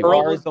On Monkey Pearl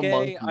World. was The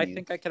gay, I monkeys.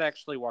 think I could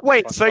actually watch.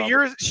 Wait, so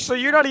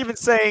SpongeBob. you're not even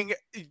saying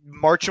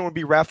Marchin would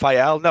be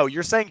Raphael? No,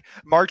 you're saying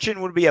Marchin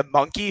would be a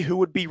monkey who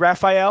would be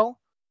Raphael?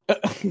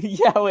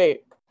 Yeah,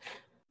 wait.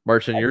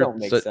 Martin, That don't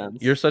make sense.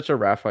 you're such a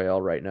Raphael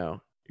right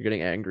now. You're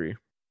getting angry.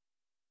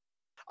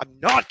 I'm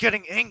not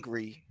getting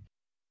angry.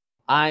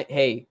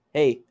 Hey,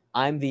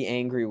 I'm the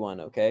angry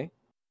one, okay?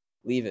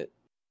 Leave it.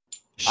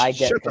 I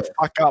get Shut the pissed.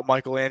 fuck up,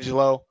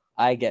 Michelangelo.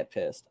 I get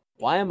pissed.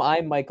 Why am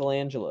I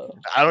Michelangelo?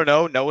 I don't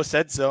know. Noah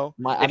said so.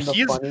 I'm If the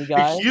he's- funny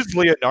guy. If he's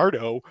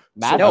Leonardo,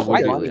 Matt's No, I the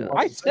would funny be one.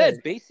 I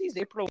said Basie's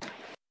April.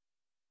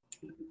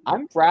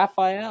 I'm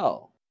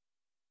Raphael.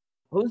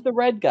 Who's the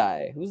red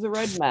guy? Who's the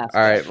red mascot?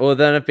 All right. Well,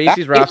 then if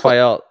Basie's That's-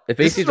 Raphael, if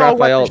This Basie's is all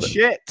Raphael, weapon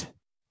shit.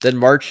 then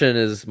Marchin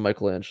is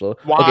Michelangelo.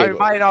 Why Okay.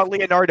 am I not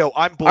Leonardo?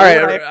 I'm blue. All right,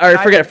 and I- all right,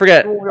 and I have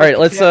forget. dual All right,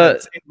 let's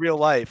cannons in real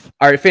life.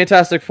 All right,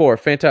 Fantastic Four.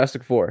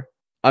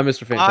 I'm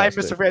Mr. Fantastic. I'm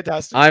Mr.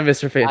 Fantastic. I'm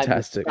Mr.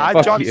 Fantastic. I'm I'm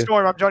Fuck Johnny you.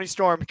 Storm. I'm Johnny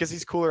Storm because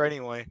he's cooler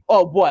anyway.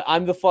 Oh, what?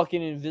 I'm the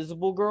fucking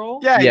invisible girl?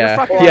 Yeah, you're Yeah,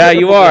 fucking yeah, invisible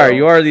you are. girl.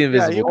 You are the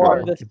invisible you girl,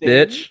 are the thing.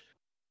 bitch.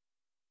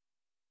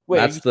 Wait,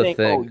 That's are you the saying,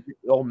 thing.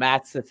 Oh,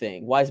 Matt's the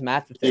thing. Why is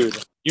Matt the thing?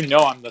 Dude, you know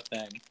I'm the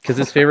thing. Because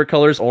his favorite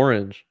color is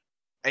orange.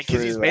 And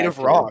because he's True, made of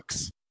actually.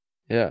 rocks.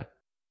 Yeah.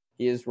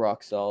 He is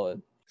rock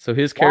solid. So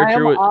his Why character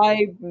am would.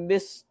 I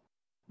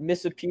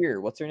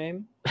misappear? What's her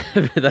name?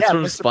 That's Yeah,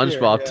 from Mr.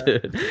 SpongeBob, Beer,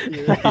 dude.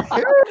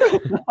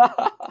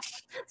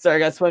 Sorry, I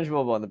got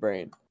SpongeBob on the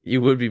brain.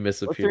 You would be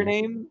Miss What's her Appear.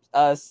 name?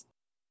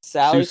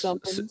 Sally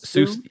something.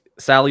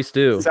 Sally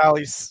Stew.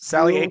 Sally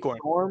Sue Acorn.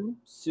 Storm.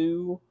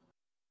 Sue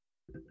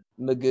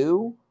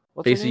Magoo.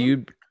 What's her Basically, name?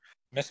 you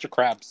Mr.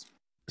 Krabs.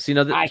 see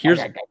now that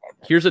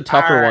here's a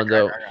tougher one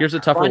though. Here's a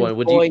tougher one.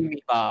 Would Boy you me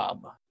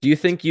Bob. do you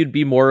think you'd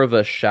be more of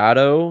a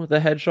Shadow the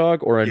Hedgehog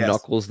or a Yes.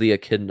 Knuckles the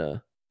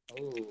Echidna?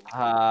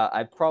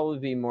 I'd probably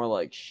be more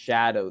like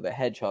Shadow the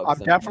Hedgehog. I'm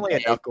definitely a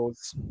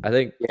Knuckles. I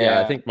think I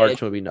Yeah, think it-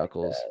 March would be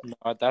Knuckles.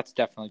 No, that's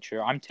definitely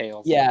true. I'm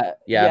Tails. Yeah,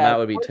 Yeah, Matt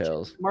would be Marchin-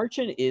 Tails.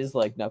 Marchin is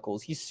like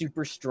Knuckles. He's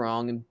super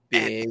strong and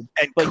big.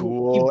 And But he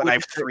cool, and I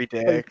have wouldn't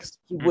 3 hurt- dicks.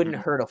 He wouldn't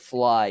hurt a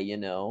fly, you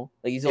know.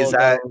 Like he's all Is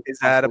that got- is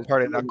that a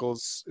part of he wouldn't-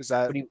 Knuckles? Is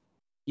that But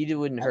he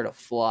wouldn't hurt a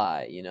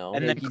fly, you know.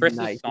 And Like, then he's Chris is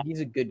nice. some-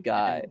 He's a good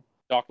guy.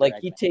 Dr. Like Eggman.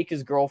 he'd take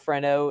his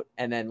girlfriend out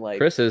and then like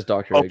Chris is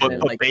Dr. oh, Eggman.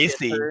 but like, kiss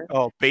Basie? her.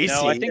 Oh, Basie.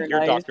 No, I think you're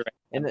nice. Dr.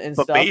 and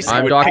But stuff. Basie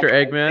I'm would Dr.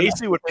 pick- Eggman.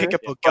 Basie would pick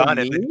up a For gun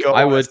and then me, go.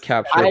 I on would a-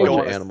 capture I a bunch go of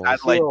on a animals.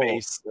 satellite Still,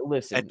 base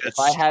listen, and if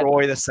I had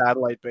destroy the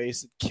satellite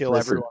base and kill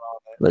Listen. everyone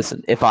on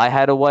listen, if I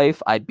had a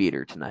wife, I'd beat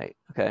her tonight.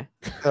 Okay.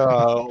 it.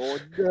 Oh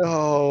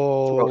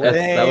no!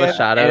 That was And-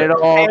 Shadow. And it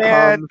all And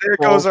comes there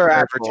full goes our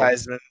circle.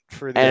 advertisement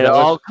for the. And it that was-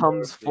 all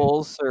comes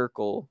full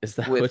circle. Is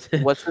that with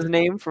what- what's his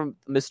name from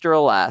Mr.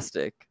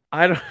 Elastic?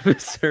 I don't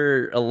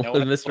Mr. No,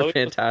 Mr. it's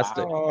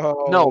Fantastic.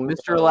 Oh, No,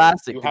 Mr.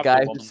 Elastic, You the have guy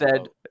the who woman said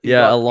vote. he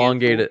Yeah, got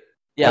elongated.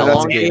 Yeah, Oh, that's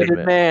elongated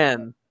Elongated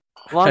man.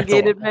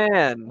 Elongated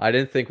man. I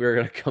didn't think we were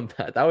gonna come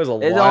back. That was a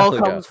It while all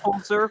ago. comes full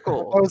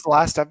circle. That was the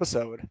last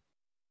episode.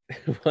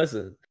 It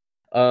wasn't.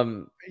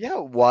 Yeah,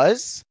 it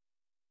was.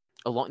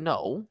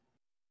 No,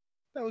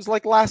 That was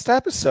like last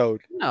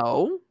episode.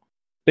 no.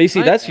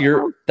 Basically, I that's know.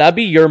 your that'd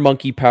be your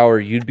monkey power.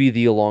 You'd be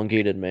the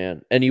elongated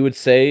man, and you would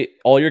say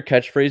all your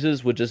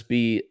catchphrases would just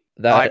be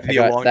that I'm the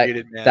guy-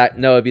 elongated man. That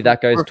no, it'd be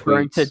that guy's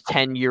Referring tweets. to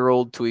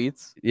 10-year-old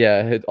tweets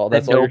Yeah, all that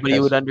that's all your nobody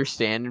would catch-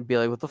 understand and be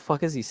like, "What the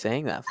fuck is he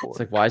saying that for?" It's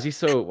like why is he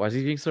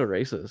being so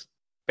racist?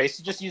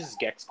 Basically just uses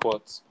Gex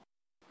quotes.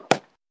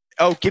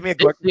 Oh, give me a It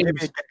give me a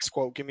seems- Gex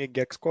quote. Give me a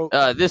Gex quote.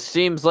 This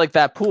seems like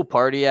that pool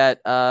party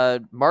at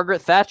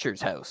Margaret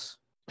Thatcher's house.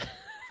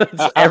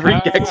 That's every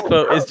Gex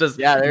quote is just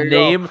Yeah, there you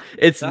name.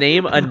 It's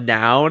name a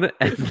noun,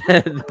 and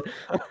then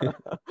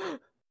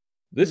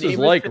this is Name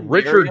a like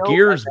Richard scenario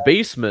Gere's about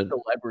basement.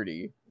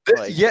 Celebrity.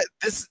 Like, Yeah,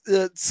 this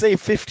save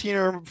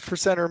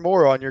 15% or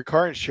more on your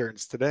car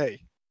insurance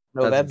today.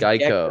 no, That's that's Geico.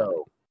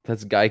 Gecko.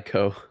 That's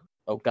Geico.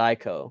 Oh,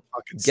 Geico.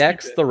 Fucking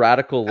Gex stupid. the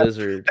radical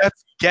lizard.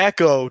 That's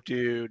Gecko,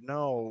 dude.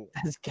 No,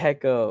 That's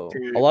Gecko.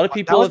 dude. A lot of That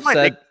people was have my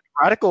said,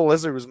 Radical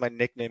Lizard was my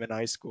nickname in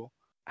high school.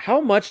 how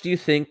much do you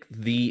think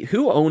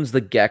who owns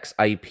the Gex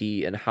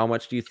IP, and how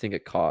much do you think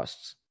it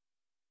costs?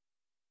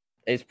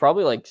 It's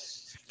probably like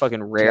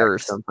fucking rare or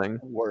Gex. something.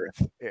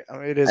 Worth. Yeah, I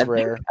mean, it is I think-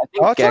 rare. I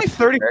think Oh, it's only Gex is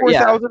rare.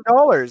 Yeah.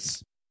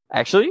 $34,000.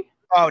 Actually,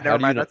 Oh, do never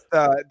you mind. know- That's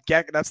the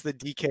Gex. That's the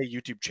DK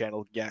YouTube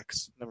channel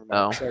Gex. Never mind.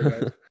 Oh. Sorry,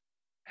 guys.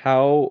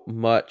 How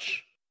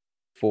much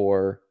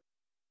for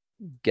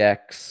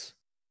Gex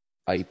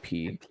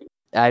IP?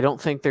 I don't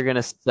think they're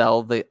gonna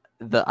sell the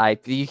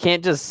IP. You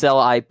can't just sell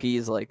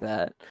IPs like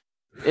that.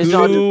 It's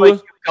not just Who like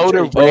you go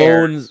to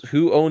Rare.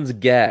 who owns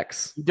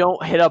Gex? You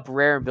don't hit up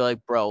Rare and be like,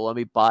 "Bro, let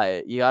me buy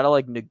it." You gotta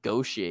like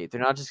negotiate. They're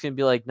not just gonna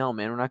be like, "No,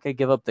 man, we're not gonna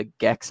give up the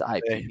Gex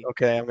IP."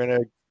 Okay, I'm gonna.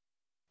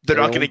 They're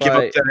not Owned gonna give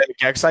by- up the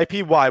Gex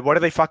IP. Why? What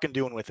are they fucking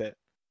doing with it?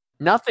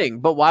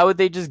 Nothing. But why would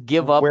they just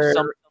give up Where-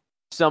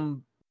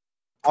 some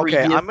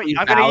Okay, I'm previously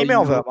gonna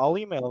email them. valuable- I'll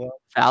email them.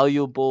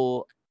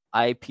 valuable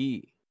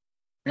IP?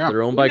 Yeah.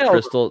 They're owned by Email them.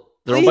 Crystal.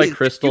 They're owned by Please, if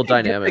Crystal you can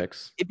get the-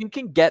 Dynamics. If you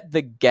can get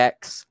the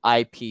Gex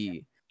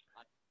IP,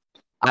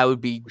 I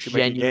would be We should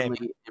make a game.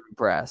 genuinely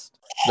impressed.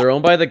 They're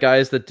owned by the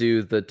guys that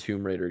do the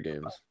Tomb Raider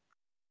games.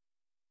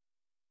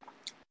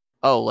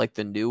 Oh, like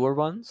the newer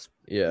ones?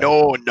 Yeah.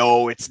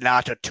 No, it's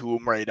not a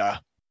Tomb Raider.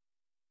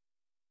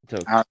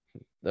 Okay.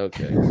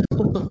 Okay.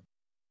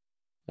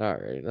 All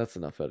right, that's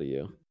enough out of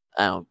you.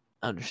 I don't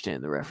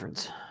understand the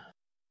reference.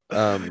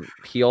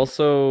 He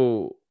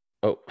also.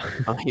 Oh,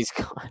 Oh, he's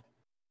gone.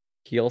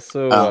 he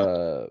also.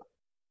 Oh.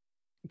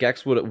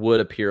 Gex would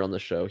appear on the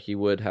show. He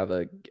would have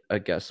a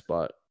guest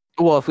spot.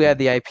 Well, if we had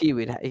the IP,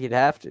 he'd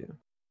have to.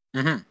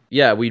 Mm-hmm.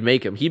 Yeah, we'd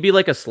make him. He'd be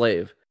like a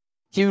slave.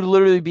 He would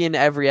literally be in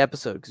every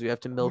episode because we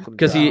have to milk him.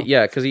 Because down.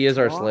 he is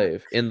our What?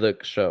 slave in the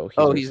show.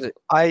 Oh, our he's slave.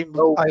 I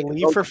Oh,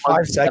 leave oh, for one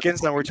 5 step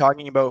seconds, and we're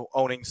talking about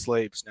owning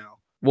slaves now.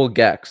 Well,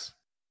 Gex.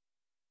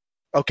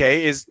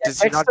 Okay, Yeah, does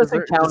he Gex not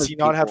doesn't count does as he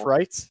not have people.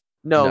 rights?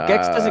 No,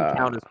 Gex doesn't Nah.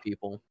 count as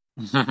people.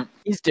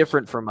 He's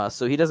different from us,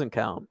 so he doesn't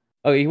count.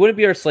 Okay, he wouldn't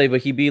be our slave,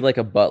 but he'd be like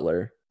a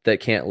butler that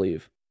can't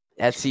leave.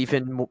 That's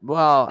even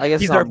well. I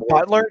guess He's not our more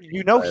butler. than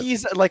You know, but-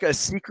 he's like a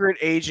secret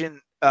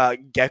agent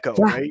gecko,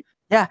 Yeah. right?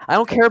 Yeah, I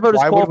don't care about his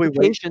Why would we wait?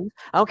 qualifications.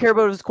 I don't care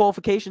about his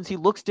qualifications. He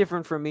looks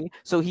different from me,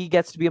 so he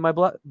gets to be my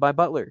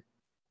butler.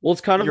 Well, it's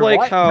kind of You're like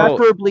right. how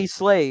Preferably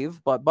slave,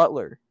 but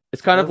butler.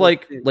 it's kind of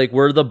Whatever like it-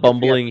 we're the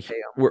bumbling pay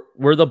him.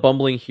 we're the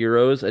bumbling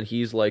heroes, and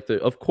he's like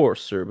the of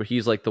course, sir, but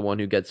he's like the one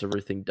who gets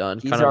everything done.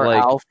 He's kind of our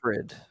like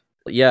Alfred.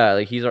 yeah,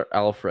 like he's our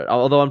Alfred.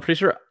 Although I'm pretty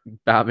sure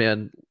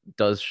Batman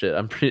does shit.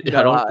 I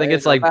No, don't think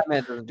it's like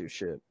Batman doesn't do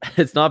shit.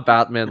 it's not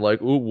Batman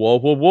like ooh whoa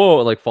whoa whoa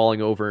like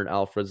falling over, and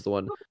Alfred's the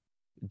one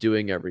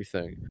doing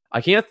everything. I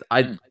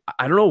don't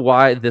know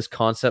why this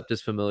concept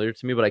is familiar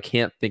to me, but I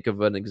can't think of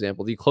an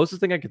example. The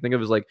closest thing I can think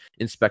of is like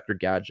Inspector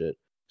Gadget.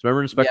 So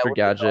remember Inspector with the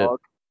Gadget? dog.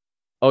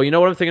 Oh, you know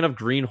what I'm thinking of?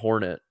 Green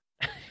Hornet.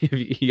 Have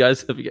you guys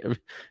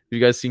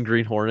seen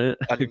Green Hornet?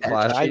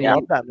 Classic. I Yeah.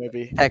 love that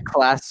movie. That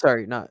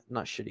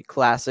not shitty.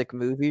 Classic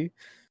movie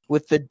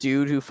with the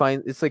dude who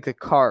finds it's like a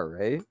car,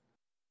 right?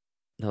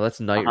 No, that's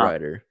Knight Uh-huh.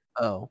 Rider.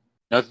 Oh,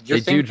 No, you're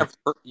They thinking do- of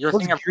you're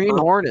what's thinking of Green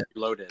Hornet?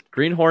 Loaded.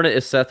 Green Hornet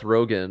is Seth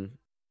Rogen,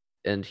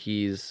 and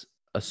he's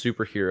a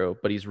superhero,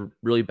 but he's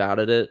really bad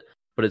at it.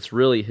 But it's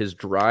really his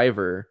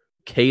driver,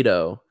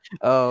 Kato,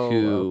 Oh,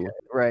 who okay.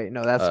 Right.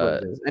 No, that's what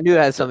it is. I knew it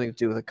had something to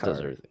do with a car. does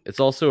everything. It's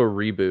also a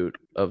reboot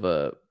of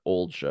a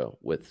old show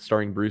with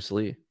starring Bruce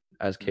Lee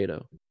as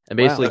Kato, and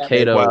Wow. basically Okay,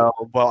 Kato.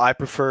 Well, I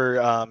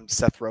prefer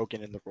Seth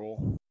Rogen in the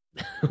role.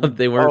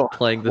 They weren't Oh,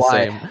 playing the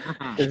why?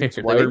 same. Is he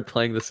They white? weren't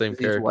playing the same Is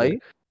he character. white?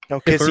 No,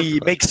 because They he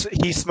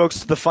weren't he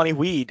smokes the funny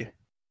weed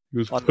He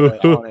was- on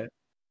it.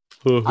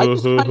 I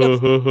just kind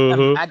of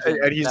imagine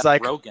And he's Seth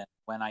like- Rogen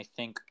when I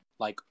think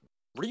like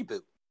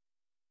reboot.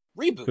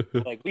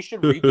 Like we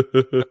should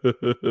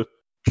reboot.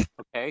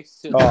 Okay,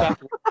 so Oh. Seth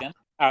Rogen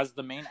as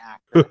the main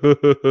actor.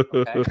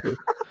 Okay,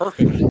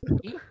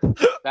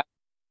 perfect.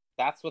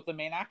 That's what the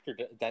main actor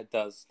that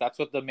does. That's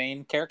what the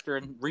main character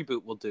in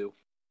reboot will do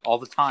all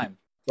the time.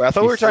 Well, I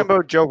thought we were He's talking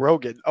about Joe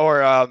Rogan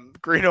or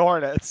Green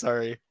Hornet.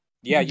 Sorry.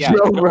 Yeah.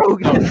 Joe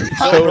Rogan.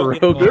 Joe We were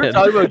Rogan.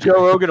 talking about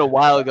Joe Rogan a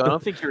while ago. I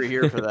don't think you were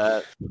here for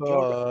that.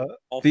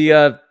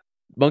 The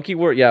Monkey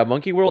World, yeah,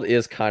 Monkey World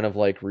is kind of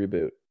like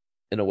reboot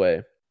in a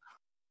way.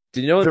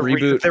 Did you know in the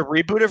reboot? the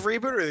reboot of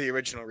reboot or the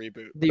original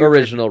reboot? The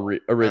original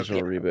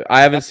reboot.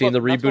 I haven't seen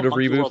the That's reboot what of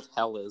Monkey reboot. World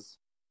Hell is.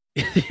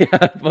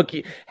 Yeah,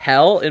 Monkey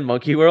Hell in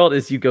Monkey World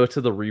is you go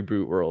to the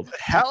reboot world.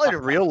 Hell in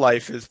real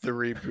life is the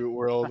reboot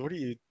world. What are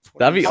you?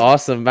 That'd be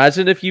awesome.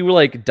 Imagine if you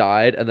like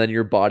died and then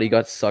your body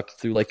got sucked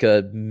through like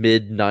a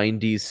mid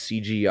 90s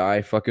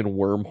CGI fucking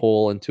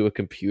wormhole into a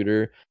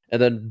computer,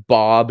 and then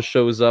Bob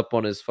shows up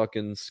on his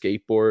fucking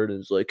skateboard and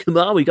is like, "Come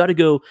on, we got to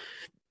go.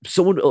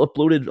 Someone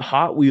uploaded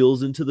Hot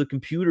Wheels into the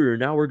computer,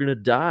 and now we're gonna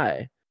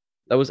die."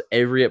 That was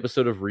every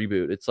episode of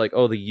Reboot. It's like,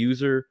 oh, the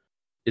user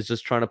is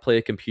just trying to play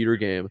a computer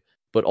game,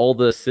 but all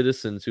the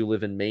citizens who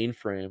live in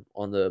mainframe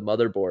on the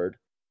motherboard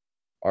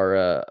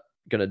are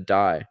gonna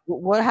die.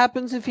 What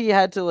happens if he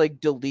had to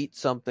like delete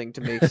something to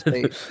make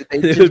space? Did they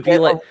It just would be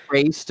get like-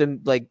 erased and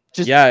like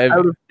just Yeah,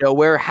 out of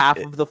nowhere, half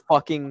of the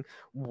fucking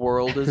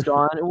world is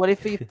gone? And what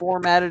if he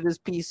formatted his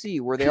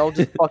PC? Were they all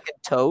just fucking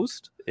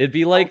toast? It'd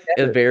be like get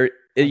a it. very,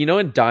 you know,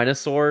 in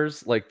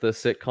Dinosaurs, like the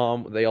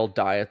sitcom, they all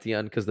die at the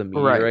end because the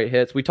meteorite Right.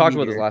 hits. We talked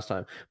about this Meteor. last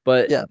time,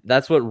 but Yeah.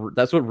 that's what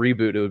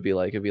reboot it would be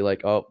like. It'd be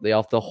like, oh, they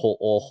all have to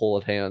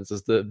hold hands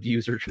as the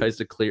user tries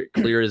to clear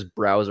his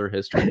browser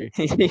history.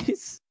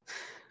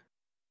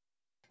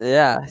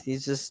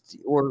 He's just,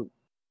 or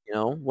you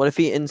know, what if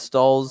he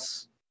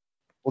installs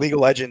League of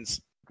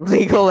Legends.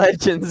 League of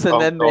Legends and Oh,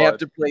 then they have God.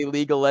 to play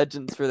League of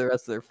Legends for the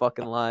rest of their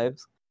fucking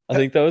lives? I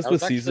think that was That the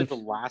was actually season. the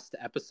last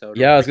episode.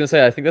 Yeah, of I was gonna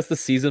say, I think that's the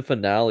season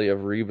finale of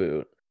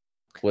Reboot.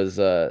 Was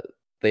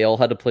they all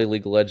had to play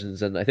League of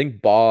Legends, and I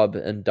think Bob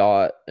and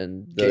Dot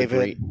and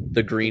David.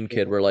 the green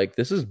kid were like,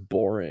 "This is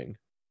boring."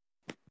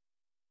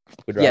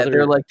 We'd Yeah, rather-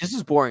 they're like, this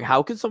is boring.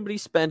 How could somebody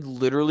spend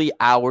literally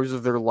hours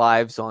of their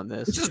lives on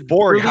this? This is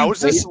boring. Really How is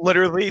this waste-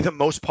 literally the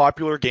most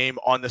popular game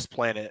on this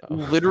planet? Oh,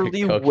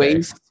 literally okay.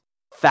 waste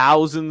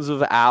thousands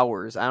of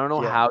hours. I don't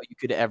know Yeah. how you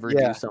could ever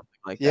Yeah. do something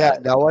like Yeah,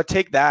 that. Noah,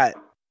 take that.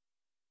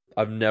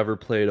 I've never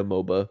played a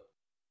MOBA.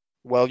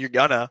 Well, you're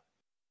gonna.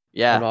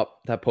 Yeah. I'm not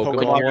that Pokemon,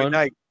 Pokemon one.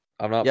 Unite.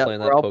 I'm not Yeah, playing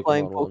that we're all Pokemon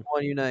playing one.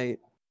 Pokemon Unite.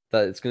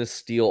 That it's gonna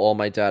steal all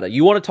my data.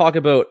 You want to talk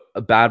about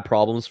bad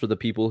problems for the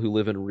people who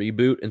live in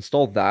Reboot?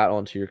 Install that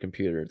onto your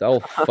computer. That will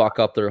fuck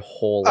up their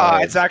whole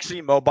lives. It's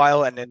actually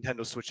mobile and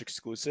Nintendo Switch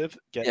exclusive.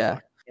 Get Yeah.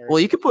 fucked. Well,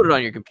 you can put it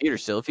on your computer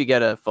still if you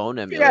get a phone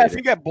emulator. Yeah, if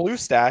you get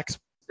BlueStacks.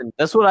 And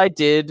that's what I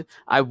did.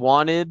 I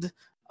wanted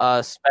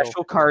a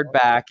special card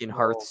back in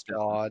Hearthstone.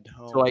 Oh, God.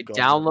 So I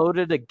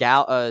downloaded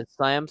a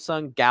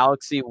Samsung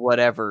Galaxy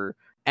whatever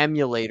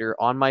emulator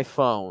on my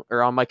phone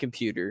or on my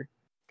computer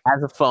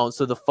as a phone.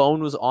 So the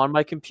phone was on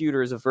my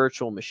computer as a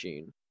virtual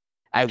machine.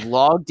 I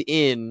logged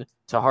in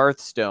to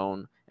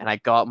Hearthstone and I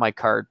got my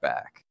card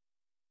back.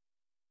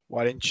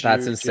 Why didn't you?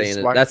 That's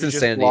insane. Why That's didn't you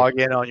insanity. just log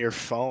in on your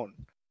phone?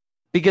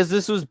 Because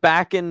this was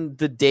back in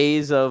the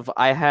days of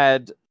I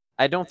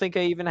don't think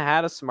I even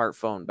had a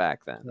smartphone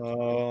back then.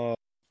 Oh,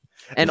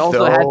 And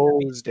also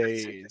those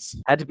days.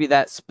 had to be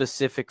that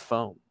specific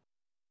phone.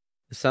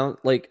 It sounds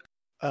like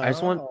I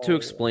just want to Oh.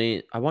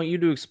 explain. I want you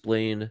to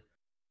explain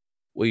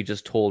what you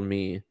just told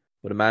me.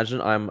 But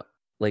imagine I'm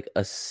like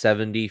a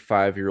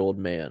 75-year-old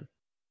man.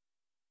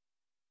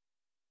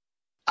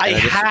 I And I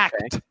just-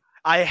 hacked.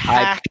 I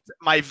hacked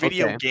my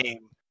video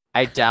game.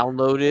 I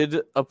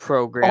downloaded a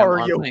program. Are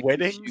on you my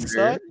winning,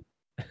 computer.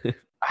 son?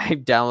 I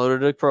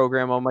downloaded a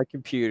program on my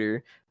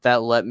computer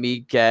that let me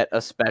get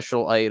a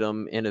special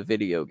item in a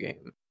video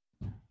game.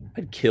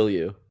 I'd kill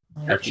you.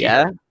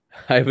 Yeah,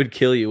 I would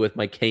kill you with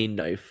my cane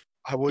knife.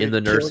 I would In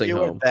the kill nursing you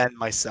home. and then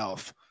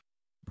myself.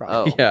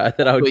 Probably. Oh. Yeah, I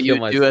thought I would what kill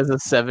you myself. do as a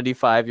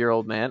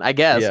 75-year-old man. I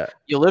guess Yeah,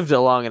 you lived a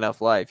long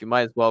enough life. You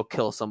might as well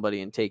kill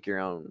somebody and take your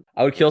own.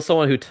 I would kill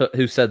someone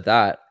who said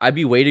that. I'd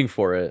be waiting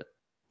for it.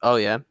 Oh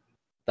yeah.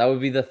 That would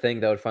be the thing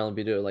that would finally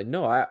be doing. Like,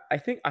 no, I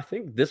think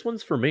this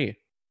one's for me.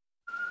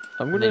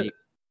 I'm And then gonna.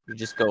 you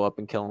just go up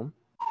and kill him.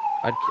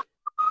 I'd, Okay.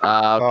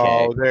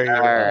 Oh, they're here.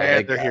 All right.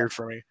 And they're here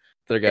for me.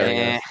 they're getting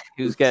Eh, us.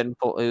 who's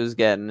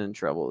getting in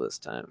trouble this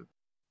time?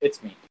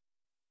 It's me.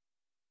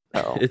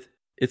 Oh,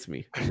 It's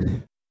me.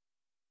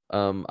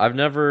 I've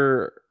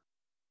never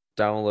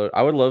download.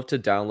 I would love to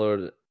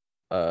download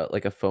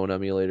like a phone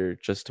emulator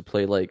just to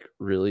play like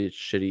really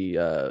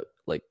shitty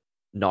like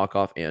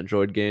knockoff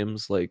Android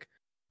games, like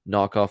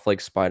knockoff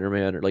like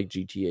Spider-Man or like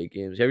GTA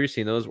games. Have you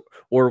seen those?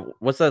 Or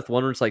what's that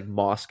one where it's like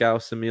Moscow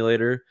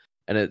Simulator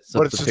and it's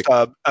But it's just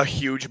a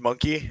huge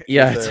monkey.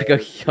 yeah, with it's like a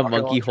rocket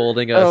monkey launcher.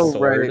 holding a Oh,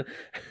 sword.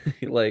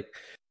 Like,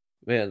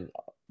 man,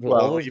 all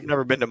Well, those, you've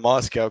never been to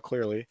Moscow,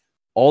 clearly.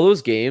 all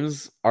those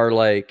games are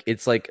like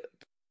it's like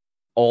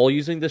all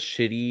using the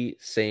shitty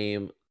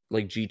same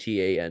like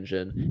GTA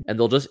engine, and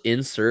they'll just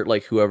insert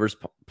like whoever's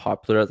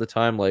popular at the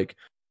time, like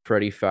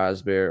Freddy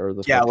Fazbear or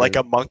the Yeah, like a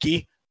fucking-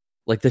 monkey.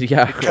 like the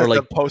yeah Because or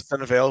like the post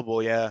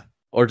unavailable, yeah.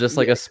 or just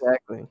like yeah, a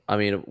exactly. I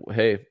mean,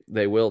 hey,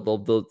 they will.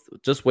 They'll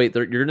just wait.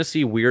 You're gonna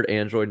see weird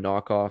Android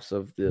knockoffs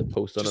of the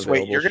post Just unavailable.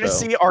 wait.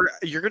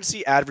 You're gonna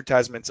see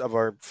advertisements of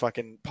our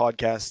fucking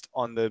podcast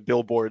on the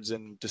billboards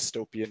in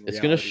dystopian It's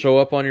gonna reality. show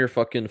up on your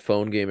fucking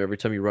phone game every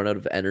time you run out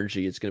of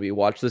energy. It's gonna be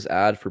watch this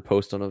ad for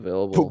post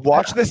unavailable, But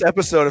watch this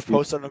episode of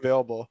Post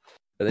Unavailable.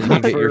 and then you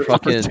can get your for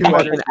fucking 2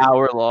 Like energy. an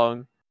hour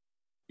long.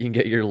 you can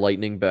get your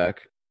lightning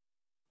back,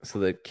 so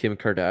that Kim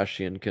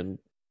Kardashian can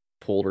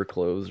fold her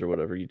clothes or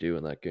whatever you do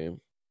in that game.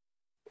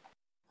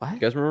 What? You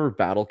guys remember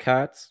Battle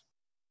Cats?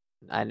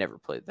 I never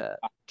played that.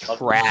 love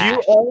Trash.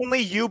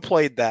 You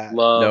played that.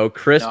 No,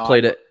 Chris no,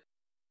 played it.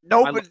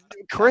 No, I but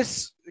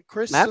Chris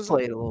Matt doesn't-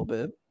 played a little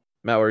bit.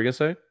 Matt, what were you gonna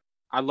say?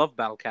 I love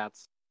Battle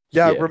Cats.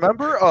 Yeah, Yeah.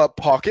 remember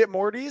Pocket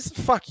Mortys?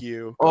 Fuck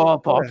you. Oh, Go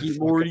Pocket ahead,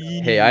 Morty.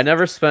 fucking- Hey, I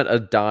never spent a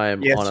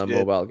dime Yes, on a you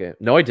did. mobile game.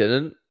 No, I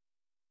didn't.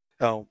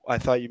 Oh, I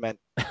thought you meant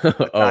Oh,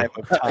 time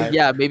of time.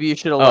 Yeah, maybe you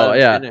should have Oh, let him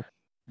yeah. finish.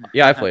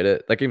 yeah, I played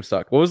it. That game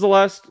sucked. What was the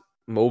last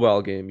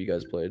mobile game you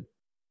guys played?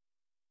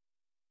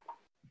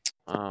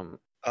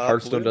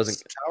 Hearthstone Bloons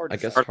doesn't- Tower I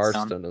guess Defense.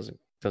 Hearthstone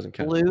doesn't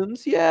count.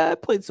 Balloons? Yeah, I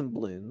played some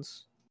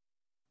balloons.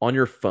 On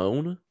your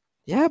phone?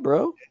 Yeah,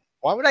 bro.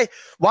 Why would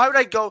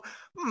I go?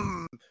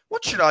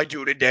 What should I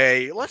do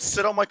today? Let's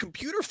sit on my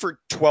computer for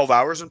 12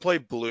 hours and play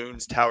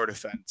Bloons Tower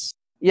Defense.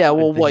 Yeah,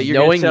 well, what? You're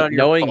gonna knowing sit on your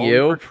knowing phone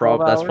you, for 12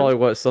 that's hours? probably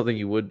what something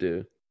you would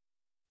do.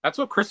 That's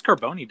what Chris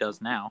Carboni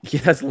does now.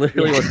 Yeah, that's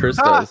literally what Chris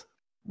Ah! does.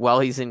 While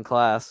he's in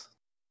class.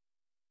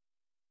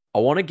 I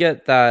want to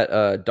get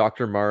that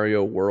Dr.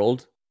 Mario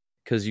World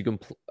because you can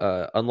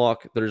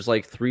unlock. There's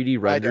like 3D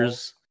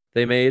renders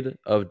they made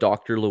of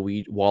Dr.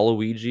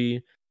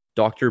 Waluigi,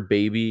 Dr.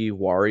 Baby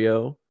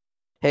Wario.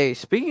 Hey,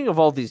 speaking of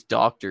all these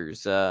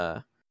doctors,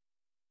 Why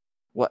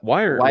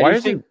why do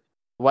you think?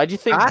 Why do you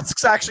think?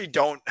 Masks actually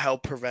don't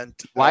help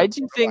prevent. Why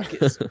do you think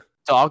coronavirus.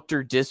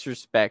 Doctor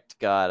Disrespect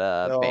got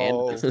banned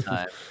No. this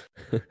time?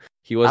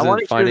 he I want wasn't to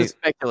hear finding? the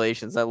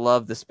speculations. I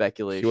love the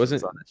speculations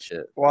wasn't- on that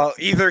shit. Well,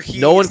 either he.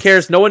 No one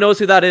cares. No one knows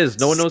who that is.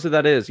 No one knows who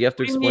that is. You have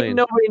to What do you mean explain.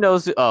 nobody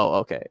knows. Oh,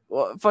 okay.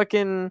 Well,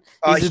 fucking.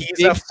 He's a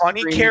big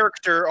funny stream-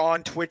 character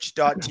on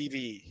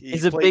Twitch.tv.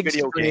 He's a big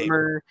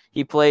streamer.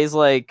 He plays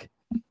like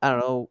I don't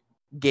know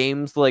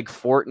games like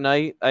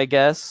Fortnite. I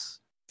guess.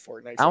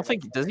 Fortnite. I don't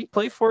think does he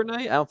play Fortnite?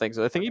 I don't think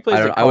so. I think he plays.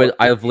 I the don't. Call of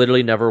I've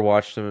literally never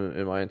watched him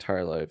in my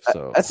entire life.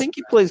 So I think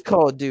he plays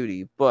Call of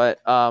Duty, but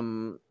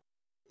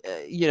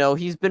you know,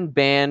 he's been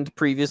banned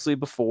previously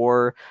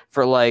before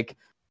for like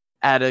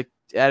at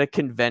a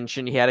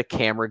convention. He had a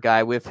camera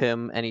guy with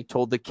him, and he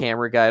told the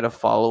camera guy to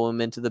follow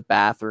him into the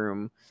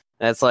bathroom.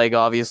 That's like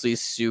obviously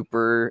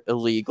super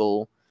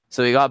illegal.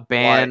 So he got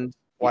banned.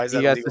 Why is He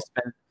that got illegal?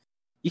 suspended.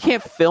 You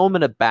can't film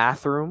in a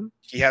bathroom.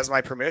 He has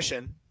my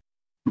permission.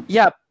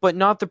 Yeah, but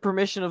not the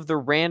permission of the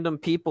random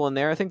people in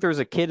there. I think there was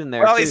a kid in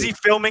there. Well, too. is he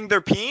filming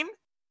their peen?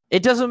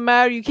 It doesn't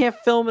matter. You can't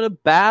film in a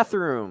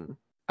bathroom.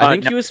 I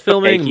think no, he was it's okay,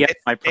 filming. he has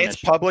my It's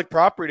permission. public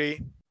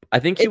property. I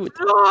think he It's was.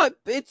 not.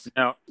 It's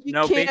No, you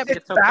no, can't. Bates,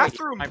 It's okay.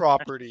 bathroom My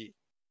property.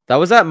 That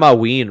was at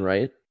Maween,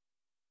 right?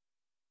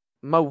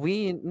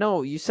 Maween.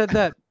 No, you said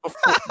that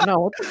before. No,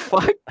 what the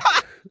fuck?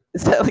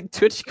 Is that like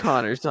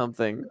TwitchCon or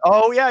something?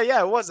 Oh yeah,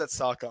 it was at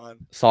SockOn.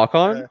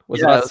 Sockon? Yeah.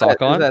 Was Yeah, it at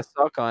Sockon? That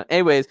SockOn.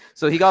 Anyways,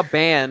 so he got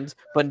banned,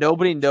 but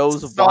nobody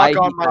knows Sock why he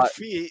on my got.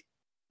 feet.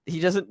 He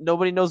doesn't.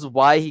 Nobody knows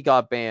why he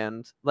got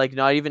banned. Like,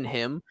 not even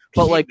him.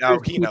 But He- like, no,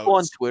 there's he people on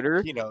knows.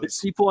 Twitter. He There's knows.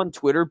 people on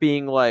Twitter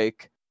being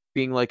like,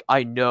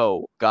 I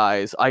know,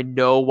 guys, I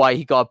know why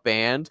he got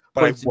banned,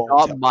 But but I it's won't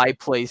not tell my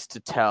place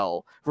to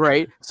tell,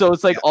 right? So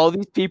it's like all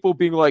these people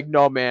being like,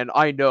 no, man,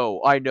 I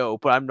know,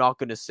 but I'm not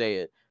gonna say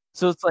it.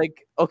 So it's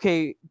like,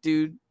 okay,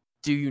 dude,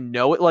 do you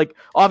know it? Like,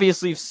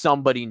 obviously, if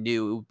somebody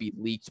knew, it would be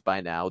leaked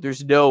by now.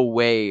 There's no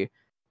way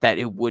that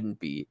it wouldn't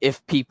be.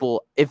 If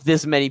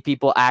this many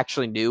people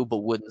actually knew but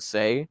wouldn't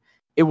say,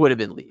 it would have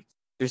been leaked.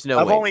 There's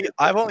no way.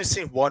 I've only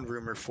seen one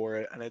rumor for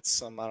it, and it's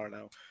some I don't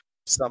know,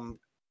 some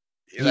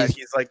that He's-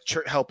 he's like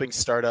helping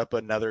start up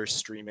another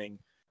streaming.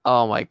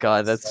 Oh my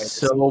god, Site or that's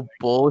so something.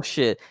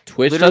 bullshit.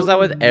 Twitch does that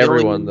Literally with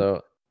everyone, million-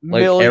 though.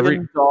 Like,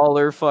 $1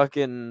 million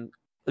fucking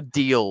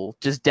deal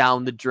just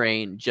down the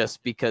drain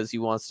just because he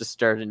wants to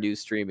start a new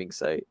streaming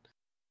site.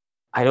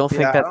 I don't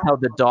think Yeah, I that's don't- how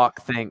the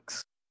doc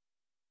thinks.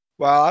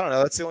 Well, I don't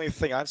know. That's the only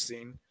thing I've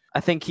seen, I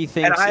think he and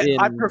thinks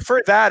I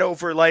prefer that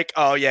over like,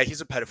 oh yeah,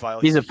 he's a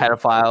pedophile. he's a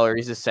pedophile or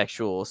he's a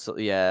sexual,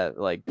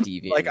 like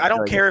deviant. Like I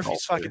don't like, care if he's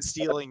assaulter. fucking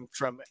stealing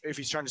if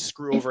he's trying to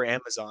screw over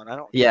Amazon. I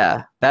don't.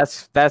 Yeah,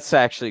 that's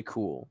actually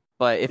cool.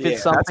 But if Yeah,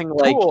 it's that's something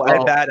like cool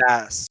and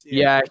badass.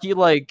 yeah, he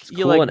cool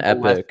and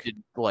epic. molested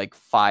like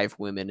 5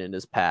 women in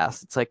his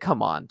past. It's like,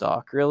 come on,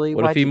 Doc, really?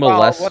 What if Why'd he you- then he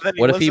What if lives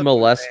he up to his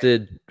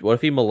molested? What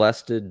if he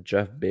molested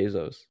Jeff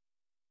Bezos?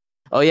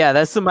 Oh yeah,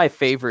 that's my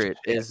favorite.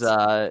 Is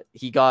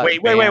he got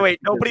Wait. banned Nobody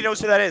because-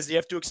 knows who that is. You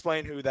have to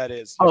explain who that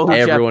is. Oh, who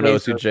Everyone Jeff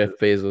knows who Bezos Jeff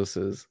is. Bezos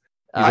is.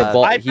 He's Uh, a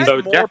ball. I He's, bet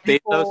So more Jeff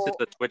people- Bezos is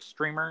a Twitch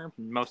streamer,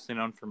 mostly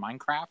known for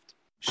Minecraft.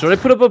 should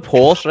I put up a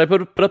poll? Should I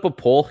put up a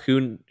poll?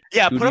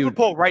 Yeah, Who put do up a you-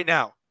 poll right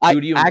now. Who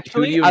do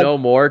you know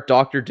more,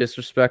 Dr.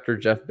 Disrespect or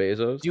Jeff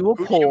Bezos? Do a Who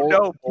do you poll.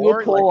 know Do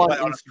more? a poll Like,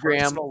 on on a Instagram.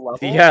 personal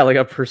level? Yeah, like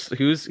a person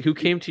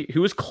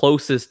who was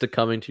closest to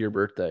coming to your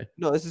birthday.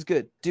 No, this is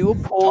good. Do a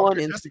poll on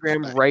Dr. Instagram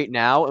Disrespect. right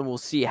now, and we'll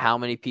see how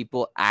many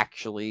people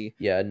actually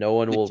Yeah, no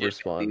one will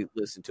legitimately respond.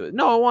 listen to it.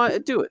 No, I want to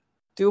do it.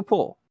 Do a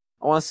poll.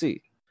 I want to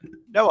see.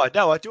 Noah,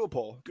 do a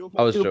poll. Do a poll.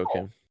 I was do a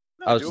joking.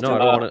 No, I was do a no, poll. I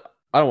don't want to.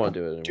 I don't want to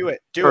do it anymore. Do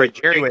it. Do Sorry, it.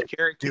 Jerry, Do it.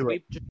 Jerry, Do can we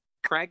it.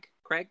 Craig,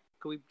 can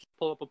we just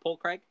pull up a poll,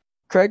 Craig?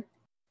 Craig,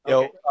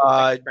 Yo, Okay,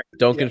 thanks, Craig.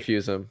 Don't Yeah.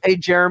 confuse him. hey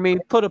Jeremy,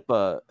 pull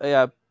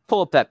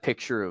up that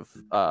picture of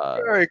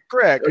Hey,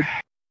 Greg.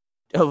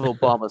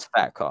 Obama's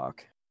fat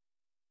cock.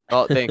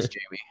 Oh, thanks,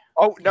 Jamie.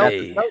 Oh no,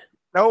 Hey,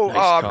 no.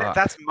 nice Man, cock.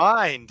 that's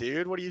mine,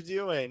 dude. What are you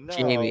doing? No.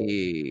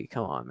 Jamie,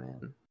 come on,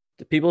 man.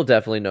 People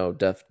definitely know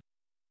Death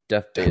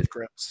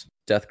Grips.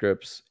 Death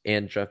Grips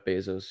and Jeff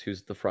Bezos,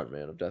 who's the front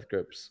man of Death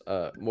Grips,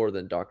 more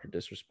than Dr.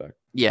 Disrespect.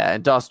 Yeah,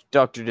 and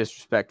Dr.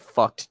 Disrespect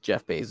fucked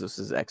Jeff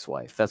Bezos'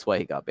 ex-wife. That's why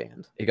he got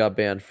banned. He got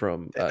banned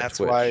from And that's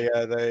Twitch. why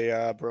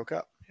they broke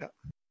up. Yeah.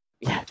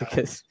 Yeah,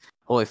 because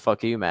holy fuck,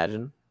 can you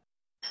imagine?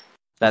 Would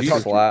That's you who,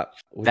 slap.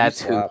 would you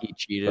that's who slap, he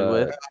cheated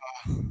with.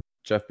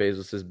 Jeff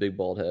Bezos' big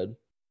bald head.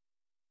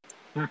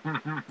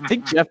 I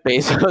think Jeff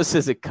Bezos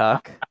is a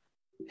cuck.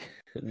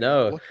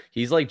 No,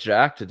 he's like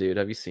jacked, dude.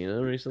 Have you seen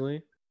him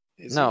recently?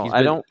 No, He's I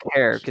been- don't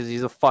care because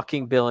he's a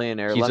fucking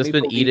billionaire. He's Let just me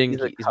been believe eating.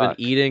 he's a He's been cuck.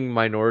 eating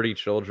minority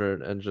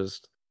children and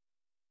just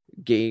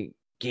gaining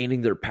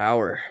their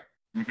power.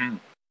 Mhm.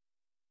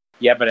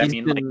 Yeah, but I He's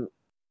mean, like, been-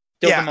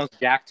 still Yeah. the most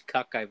jacked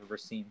cuck I've ever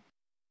seen.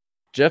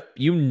 Jeff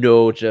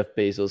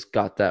Bezos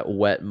got that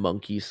wet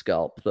monkey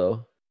scalp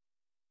though.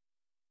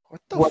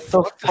 What the what the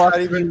fuck, fuck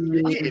does do that you even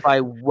mean mean? by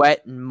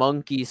wet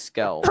monkey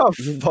scalp? What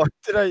the fuck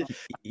did I?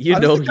 You I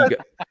know don't he think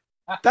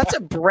got. That's a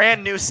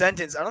brand new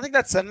sentence. I don't think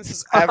that sentence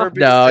has ever been.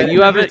 No, said.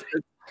 you haven't.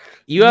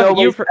 You have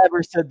Nobody's you.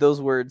 ever said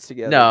those words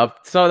together. No,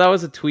 so that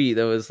was a tweet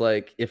that was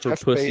like, if Jeff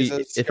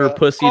Bezos, her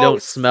pussy oh,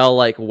 don't smell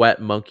like wet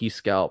monkey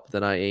scalp,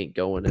 then I ain't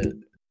going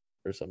in,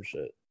 or some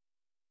shit.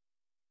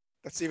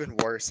 That's even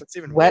worse. That's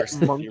even Wet worse than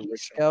the monkey original.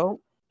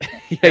 scalp? Yeah,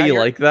 Yeah, you you're-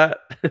 like that?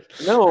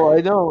 No, I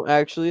don't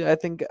actually. I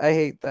think I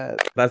hate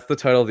that. That's the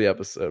title of the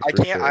episode. I for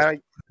can't. sure.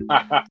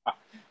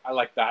 I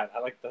like that. I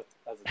like that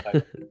as a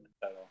title.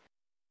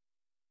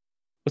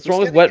 What's Who's wrong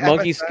with getting wet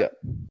monkey MSN? scalp?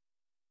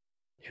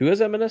 Who has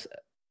MNS?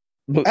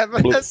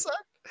 MSN?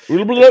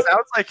 It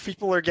sounds like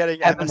people are getting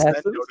MSN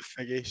Evanescence?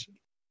 notification.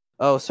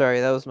 Oh, sorry,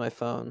 that was my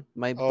phone.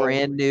 My Oh.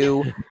 brand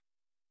new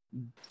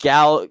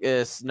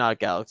not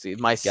Galaxy.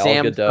 My Gal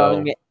Samsung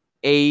Gadot.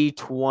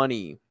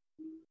 A20.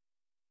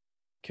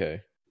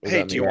 Okay. What does Hey,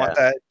 that do you mean? want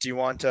that? Do you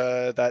want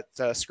that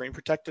screen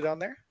protected on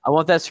there? I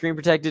want that screen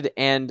protected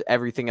and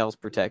everything else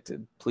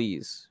protected,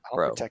 please, I'll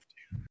bro. protect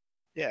you.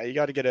 Yeah, you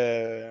got to get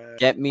a.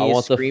 Get me I a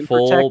want the screen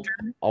full.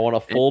 protector, I want a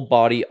full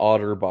body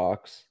otter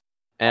box.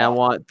 and I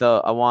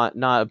want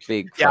not a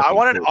big. Yeah, I fucking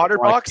want an case. otter I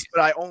want a box, case.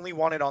 but I only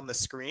want it on the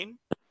screen.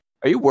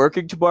 Are you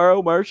working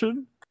tomorrow,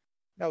 Martian?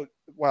 No,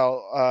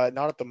 well,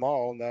 not at the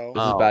mall. No,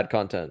 This is Oh. bad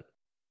content.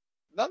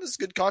 no, this is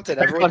good content.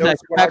 Bad Everyone knows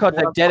content, what bad I'm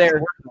content, dead fucking air.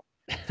 working on.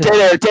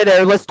 Dead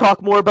air. Let's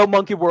talk more about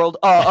Monkey World.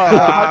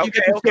 How do you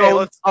get to Okay, stone?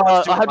 let's do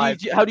it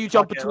live. How do you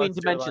jump Fuck it, between let's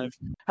do it live. dimensions?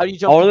 How do you I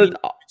jump wanted.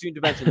 between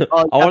dimensions?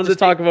 I wanted to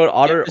talk about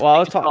otter. Well, I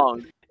was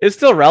talking. It's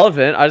still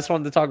relevant. I just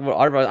wanted to talk about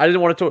otter box. I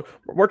didn't want to.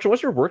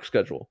 What's your work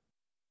schedule?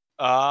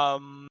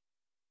 Can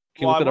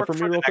you well, look I it up work for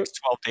for me the real quick? next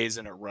 12 days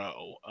in a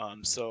row.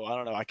 So I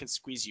don't know. I can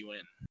squeeze you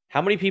in.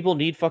 How many people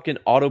need fucking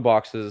auto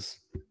boxes?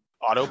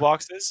 Auto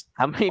boxes.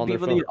 How many on their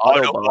people phone. need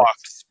Auto Autobots?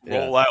 box. Yeah.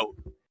 Roll out.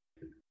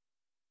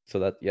 So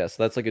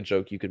that's like a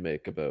joke you could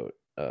make about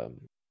otter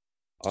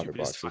Stupidest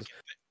boxes. fucking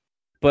thing.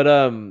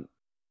 But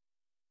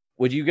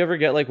would you ever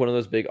get like one of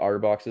those big otter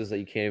boxes that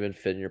you can't even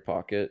fit in your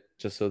pocket,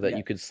 just so that Yeah.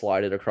 you could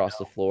slide it across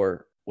the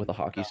floor with a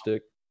hockey No.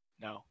 stick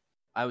No.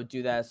 I would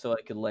do that so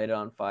I could light it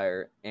on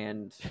fire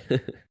and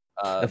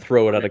and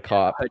throw it at a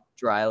cop?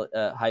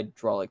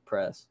 hydraulic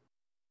press.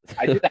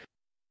 I do that.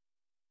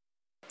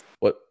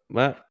 What,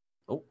 Matt?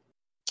 I think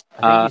he's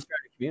trying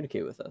to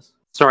communicate with us.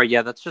 Sorry,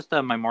 yeah, that's just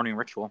my morning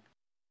ritual.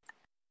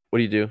 What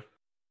do you do?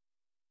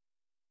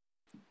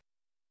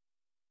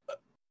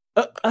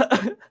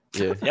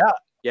 Yeah.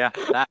 Yeah,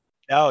 that.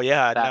 Oh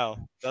yeah, That- no.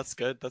 That's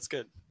good. That's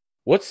good.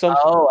 What's some?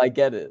 Oh, I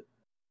get it.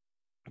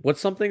 What's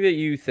something that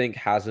you think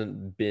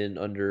hasn't been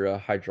under a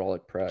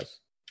hydraulic press?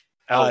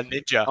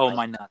 Ninja. Oh,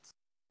 my nuts.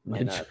 My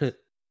nuts.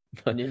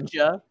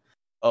 Ninja?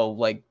 Oh,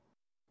 like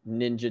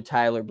Ninja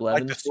Tyler like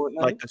Blevins the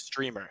Fortnite? like the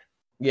streamer.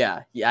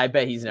 Yeah, I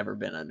bet he's never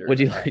been under. Would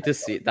you a like to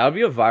see it? That would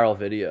be a viral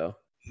video.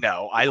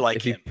 No, I like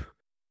If he- him.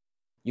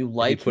 You if he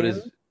like put him?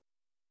 his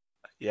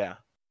Yeah.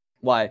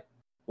 Why?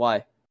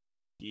 Why?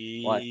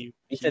 He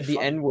He said the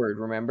fuck- N word.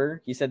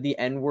 Remember? He said the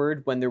N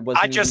word when there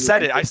wasn't. I just even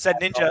said a it. I said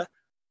ninja.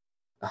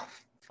 Oh,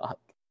 fuck.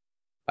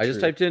 I just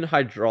True. typed in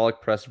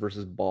hydraulic press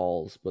versus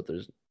balls, but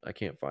I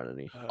can't find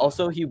any.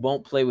 Also, he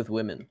won't play with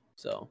women.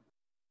 So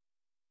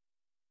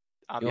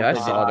I'm Yeah, I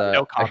not- saw that.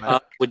 No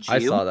comment. Would you? I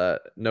saw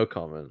that. No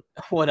comment.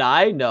 what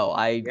I know,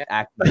 I Yeah.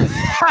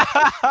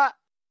 act.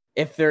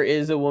 If there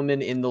is a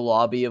woman in the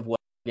lobby of what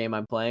game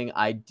I'm playing,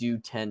 I do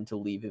tend to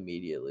leave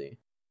immediately.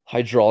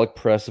 Hydraulic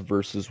press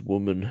versus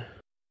woman.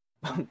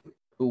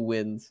 Who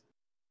wins?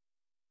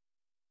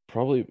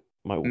 Probably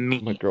my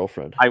Me.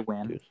 girlfriend. I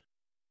win. Dude.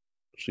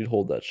 She'd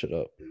hold that shit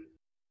up.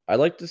 I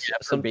like to Yeah,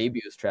 some. her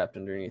baby was trapped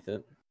underneath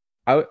it.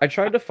 I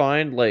tried to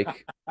find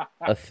like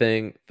a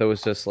thing that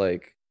was just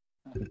like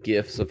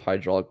gifs of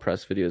hydraulic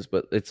press videos,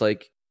 but it's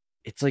like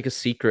a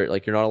secret.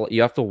 Like you're not.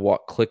 You have to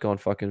click on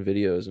fucking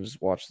videos and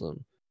just watch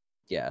them.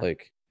 Yeah.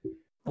 Like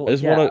Well, I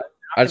just yeah, want to.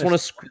 I just gonna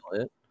want to.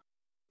 spoil it.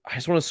 I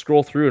just want to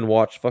scroll through and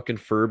watch fucking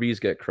Furbies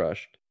get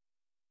crushed.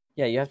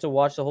 Yeah, you have to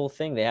watch the whole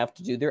thing. They have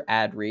to do their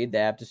ad read. They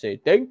have to say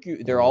thank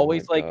you. They're Oh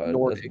always my like God, that's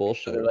Nordic. So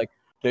bullshit. they're like,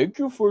 thank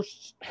you for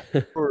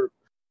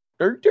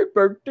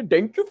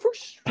thank you for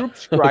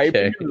subscribing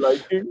Okay. and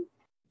liking.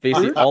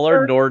 Basically, all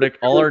our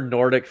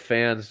Nordic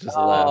fans just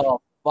left.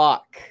 Oh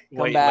fuck! Come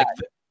Wait, back.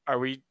 are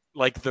we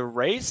like the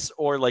race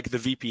or like the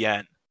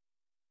VPN?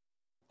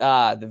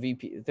 The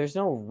VP. There's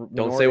no.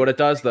 Don't say what it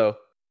does though.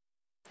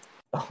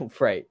 Oh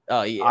right.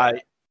 Oh yeah.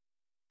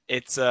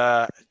 It's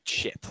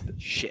shit.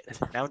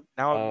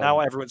 Now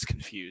everyone's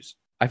confused.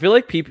 I feel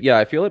like people. Yeah,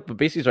 I feel like. But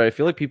basically, sorry, I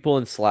feel like people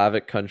in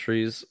Slavic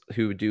countries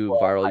who do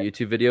viral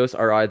YouTube videos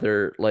are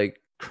either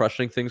like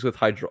crushing things with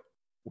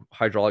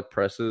hydraulic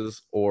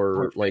presses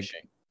or like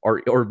fishing.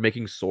 or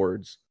making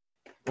swords.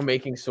 We're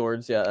making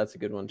swords. Yeah, that's a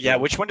good one. Too. Yeah,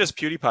 which one does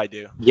PewDiePie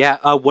do? Yeah.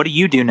 What do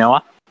you do,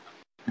 Noah?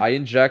 I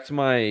inject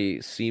my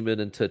semen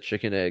into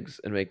chicken eggs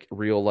and make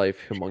real life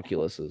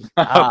homunculuses.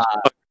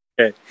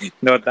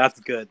 No, that's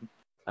good.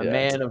 A Yeah.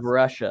 man of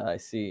Russia. I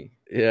see.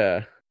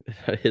 Yeah,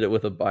 I hit it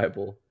with a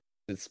Bible.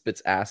 It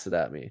spits acid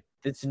at me.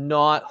 It's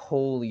not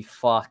holy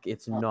fuck.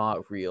 It's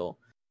not real.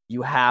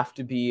 You have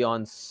to be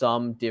on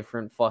some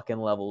different fucking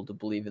level to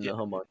believe in the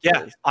homunculus.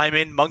 Yeah, I'm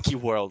in Monkey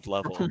World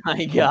level. Oh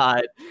my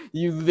god.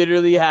 You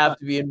literally have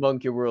to be in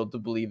Monkey World to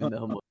believe in the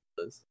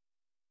homunculus.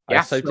 I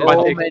typed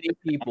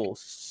in-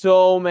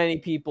 So many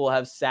people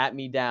have sat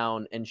me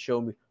down and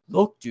shown me,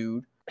 look,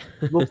 dude,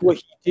 look what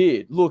he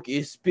did. Look,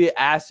 it spit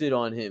acid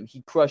on him.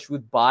 He crushed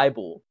with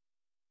Bible.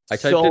 I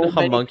typed in many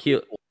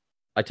homunculus. people.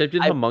 I typed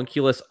in I've-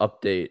 homunculus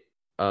update.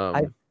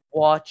 I've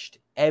watched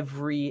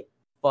every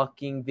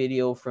fucking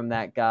video from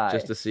that guy.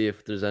 Just to see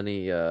if there's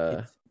any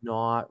It's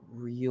not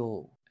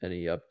real.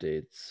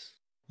 updates.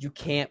 You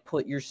can't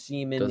put your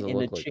semen Doesn't in a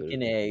look like chicken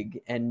there's-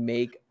 egg and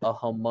make a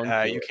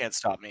homunculus. You can't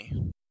stop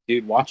me.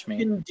 Dude, watch You me.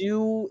 can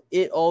do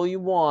it all you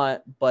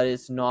want, but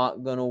it's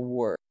not gonna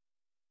work.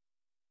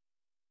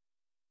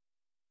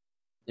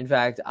 In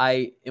fact,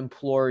 I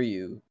implore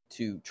you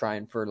to try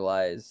and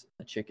fertilize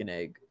a chicken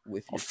egg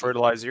with I'll your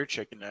fertilize your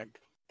chicken egg.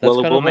 That's Well,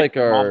 it kind will of make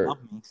like my mom our.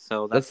 love me,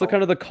 so That's the all.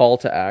 kind of the call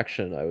to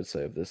action I would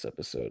say of this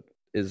episode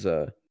is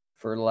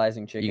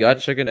fertilizing chicken. You got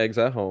eggs. chicken eggs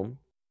at home.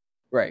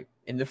 Right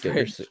in the Get your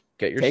fridge.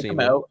 get your Take them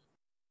semen. out.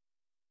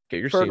 Get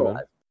your fertilize.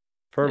 semen.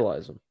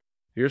 Fertilize them.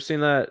 You ever seen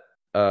that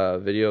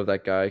video of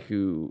that guy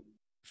who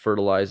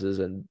fertilizes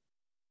and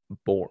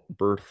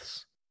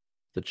births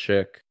the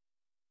chick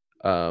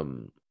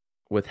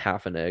with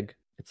half an egg?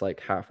 It's like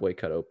halfway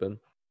cut open.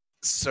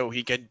 So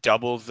he can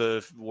double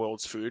the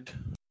world's food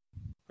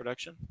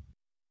production?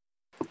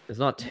 It's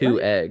not two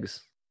What?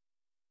 eggs.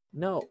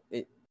 No,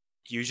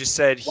 You just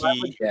said Why he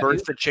would you?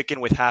 birthed the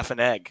chicken with half an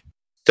egg.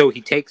 So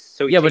he takes.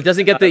 So he Yeah, but takes,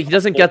 doesn't get he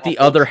doesn't get the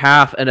full- other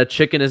half, and a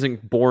chicken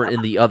isn't born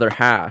in the other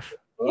half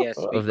Yes,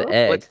 of the he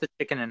egg. splits the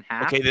chicken in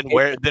half. Okay, then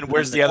takes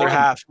where's it the other and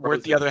half? throws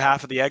Where'd the it. other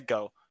half of the egg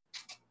go?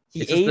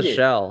 he It's just ate the it.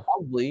 shell.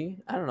 Probably.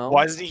 I don't know.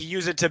 Why doesn't he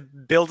use it to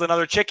build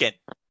another chicken?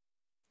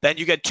 Then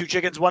you get 2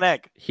 chickens, 1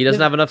 egg. He doesn't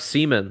have enough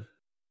semen.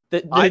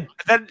 The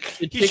Then the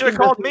he should chicken have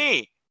called doesn't-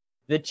 me.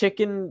 the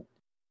chicken.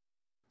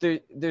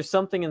 There's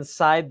something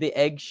inside the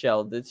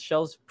eggshell. The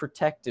shell's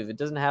protective. It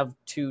doesn't have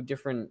 2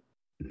 different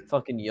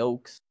fucking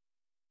yolks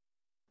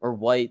or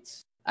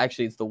whites.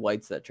 Actually, it's the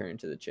whites that turn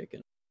into the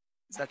chicken.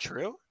 Is that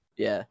true?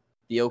 Yeah,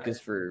 the yolk is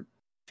for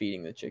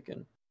feeding the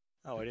chicken.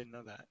 Oh, I didn't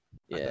know that.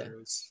 I Yeah, thought it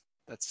was,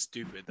 that's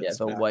stupid. yeah. That's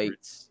The backwards.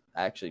 whites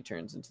actually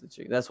turns into the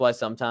chicken. That's why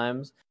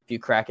sometimes if you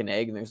crack an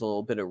egg and there's a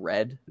little bit of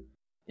red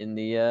in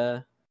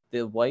the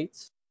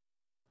whites.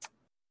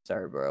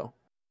 Sorry, bro.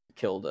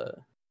 Killed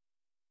a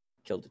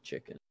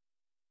chicken.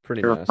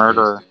 Pretty You're a nasty.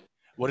 murderer.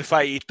 What if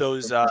I eat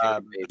those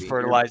Baby.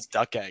 fertilized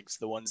duck eggs,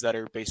 the ones that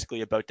are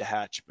basically about to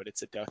hatch, but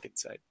it's a duck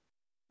inside?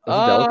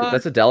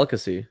 That's a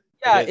delicacy.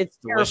 Yeah, It is it's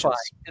delicious.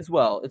 terrifying as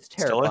well. It's It's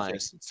terrifying.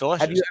 delicious. It's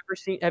delicious. Have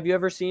you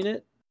ever seen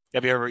it?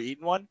 Have you ever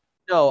eaten one?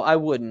 No, I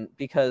wouldn't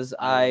because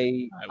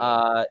I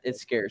it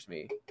scares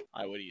me.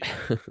 I would eat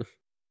it.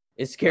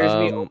 It scares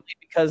me Um, only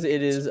because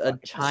it is a fucking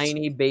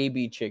tiny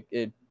baby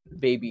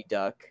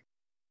duck,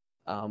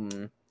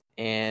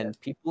 and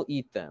people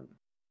eat them.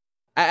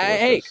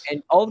 Hey, Delicious.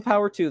 and all the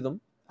power to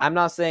them. I'm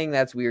not saying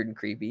that's weird and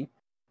creepy.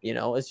 You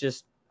know, it's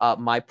just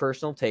my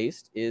personal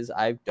taste is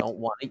I don't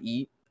want to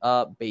eat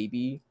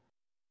baby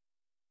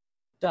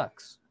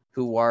ducks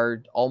who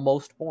are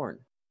almost born.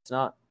 It's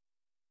not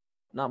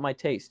my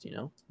taste. You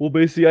know. Well,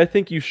 basically, I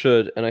think you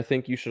should, and I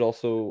think you should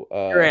also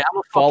Right, I'm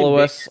a follow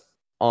fucking us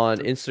on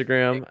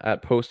Instagram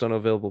at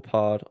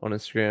post_unavailable_pod on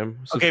Instagram.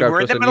 Okay, Subscribe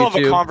we're to in the us middle on of a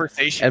YouTube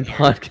conversation. and here.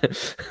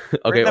 podcast. We're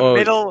Okay, in the well,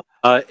 middle.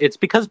 It's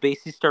because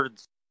Basie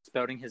started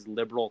spouting his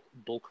liberal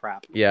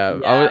bullcrap. yeah,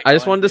 Yeah, I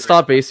just go wanted to into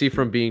stop Basie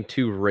from being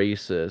too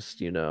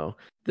racist. You know,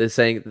 they're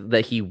saying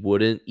that he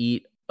wouldn't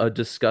eat a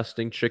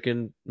disgusting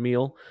chicken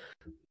meal.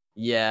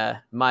 Yeah,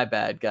 my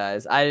bad,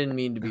 guys. I didn't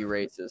mean to be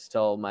racist to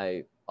all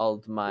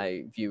of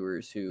my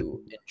viewers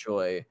who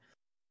enjoy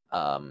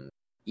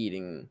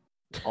eating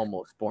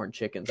almost born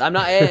chickens. I'm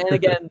not, and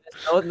again,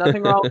 there's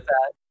nothing wrong with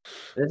that.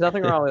 There's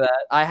nothing wrong with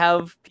that. I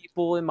have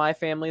people in my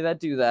family that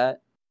do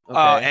that.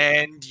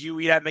 Okay. And you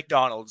eat at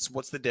McDonald's.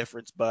 What's the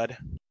difference, bud?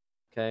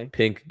 Okay.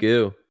 Pink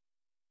goo.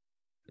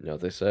 You know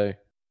what they say.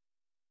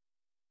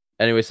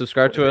 Anyway,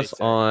 subscribe What do to they us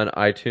say? on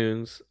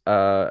iTunes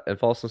and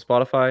follow us on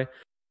Spotify.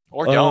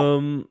 Or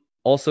don't.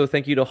 Also,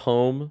 thank you to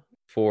Home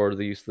for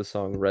the use of the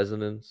song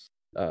Resonance.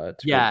 It's a great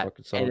Yeah,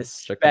 fucking song. and a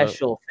Check that out.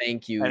 special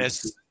thank you And to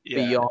it's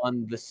yeah,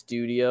 Beyond the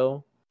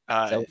Studio.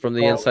 uh, From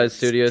the Oh, Inside it's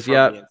Studios. from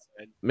Yeah, the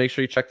inside. make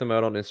sure you check them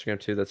out on Instagram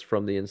too. That's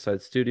From the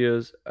Inside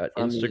Studios at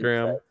From the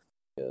Instagram.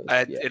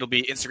 Inside Studios. It'll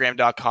be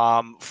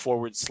instagram.com/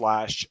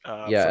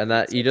 Yeah, and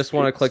that you just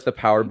want to click the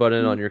power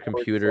button on your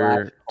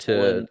computer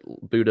to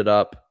boot it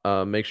up.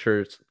 Make sure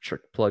it's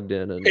plugged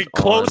in and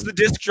Close on. the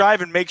disk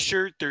drive and make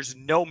sure there's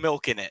no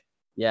milk in it.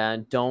 Yeah,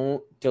 and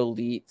don't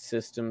delete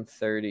System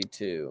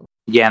 32.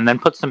 Yeah, and then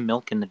put some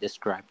milk in the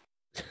disk drive.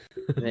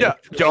 And then No,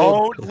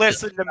 don't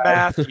listen to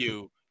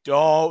Matthew.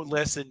 Don't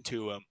listen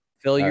to him.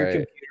 fill your Alright.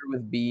 computer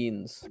with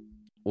beans.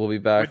 We'll be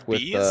back With with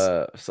bees?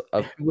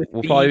 With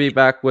we'll probably be bees.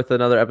 back with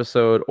another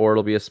episode, or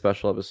it'll be a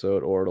special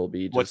episode, or it'll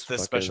be just What's the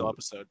special fucking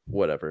episode?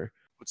 whatever.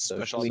 What's the So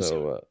special we-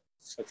 episode?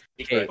 So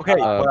Okay, Okay,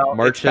 well, it's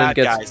Marchin bad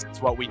gets- guys.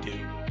 It's what we do.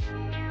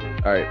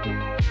 all right,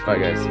 bye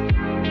guys.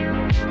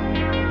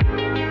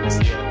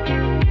 See ya.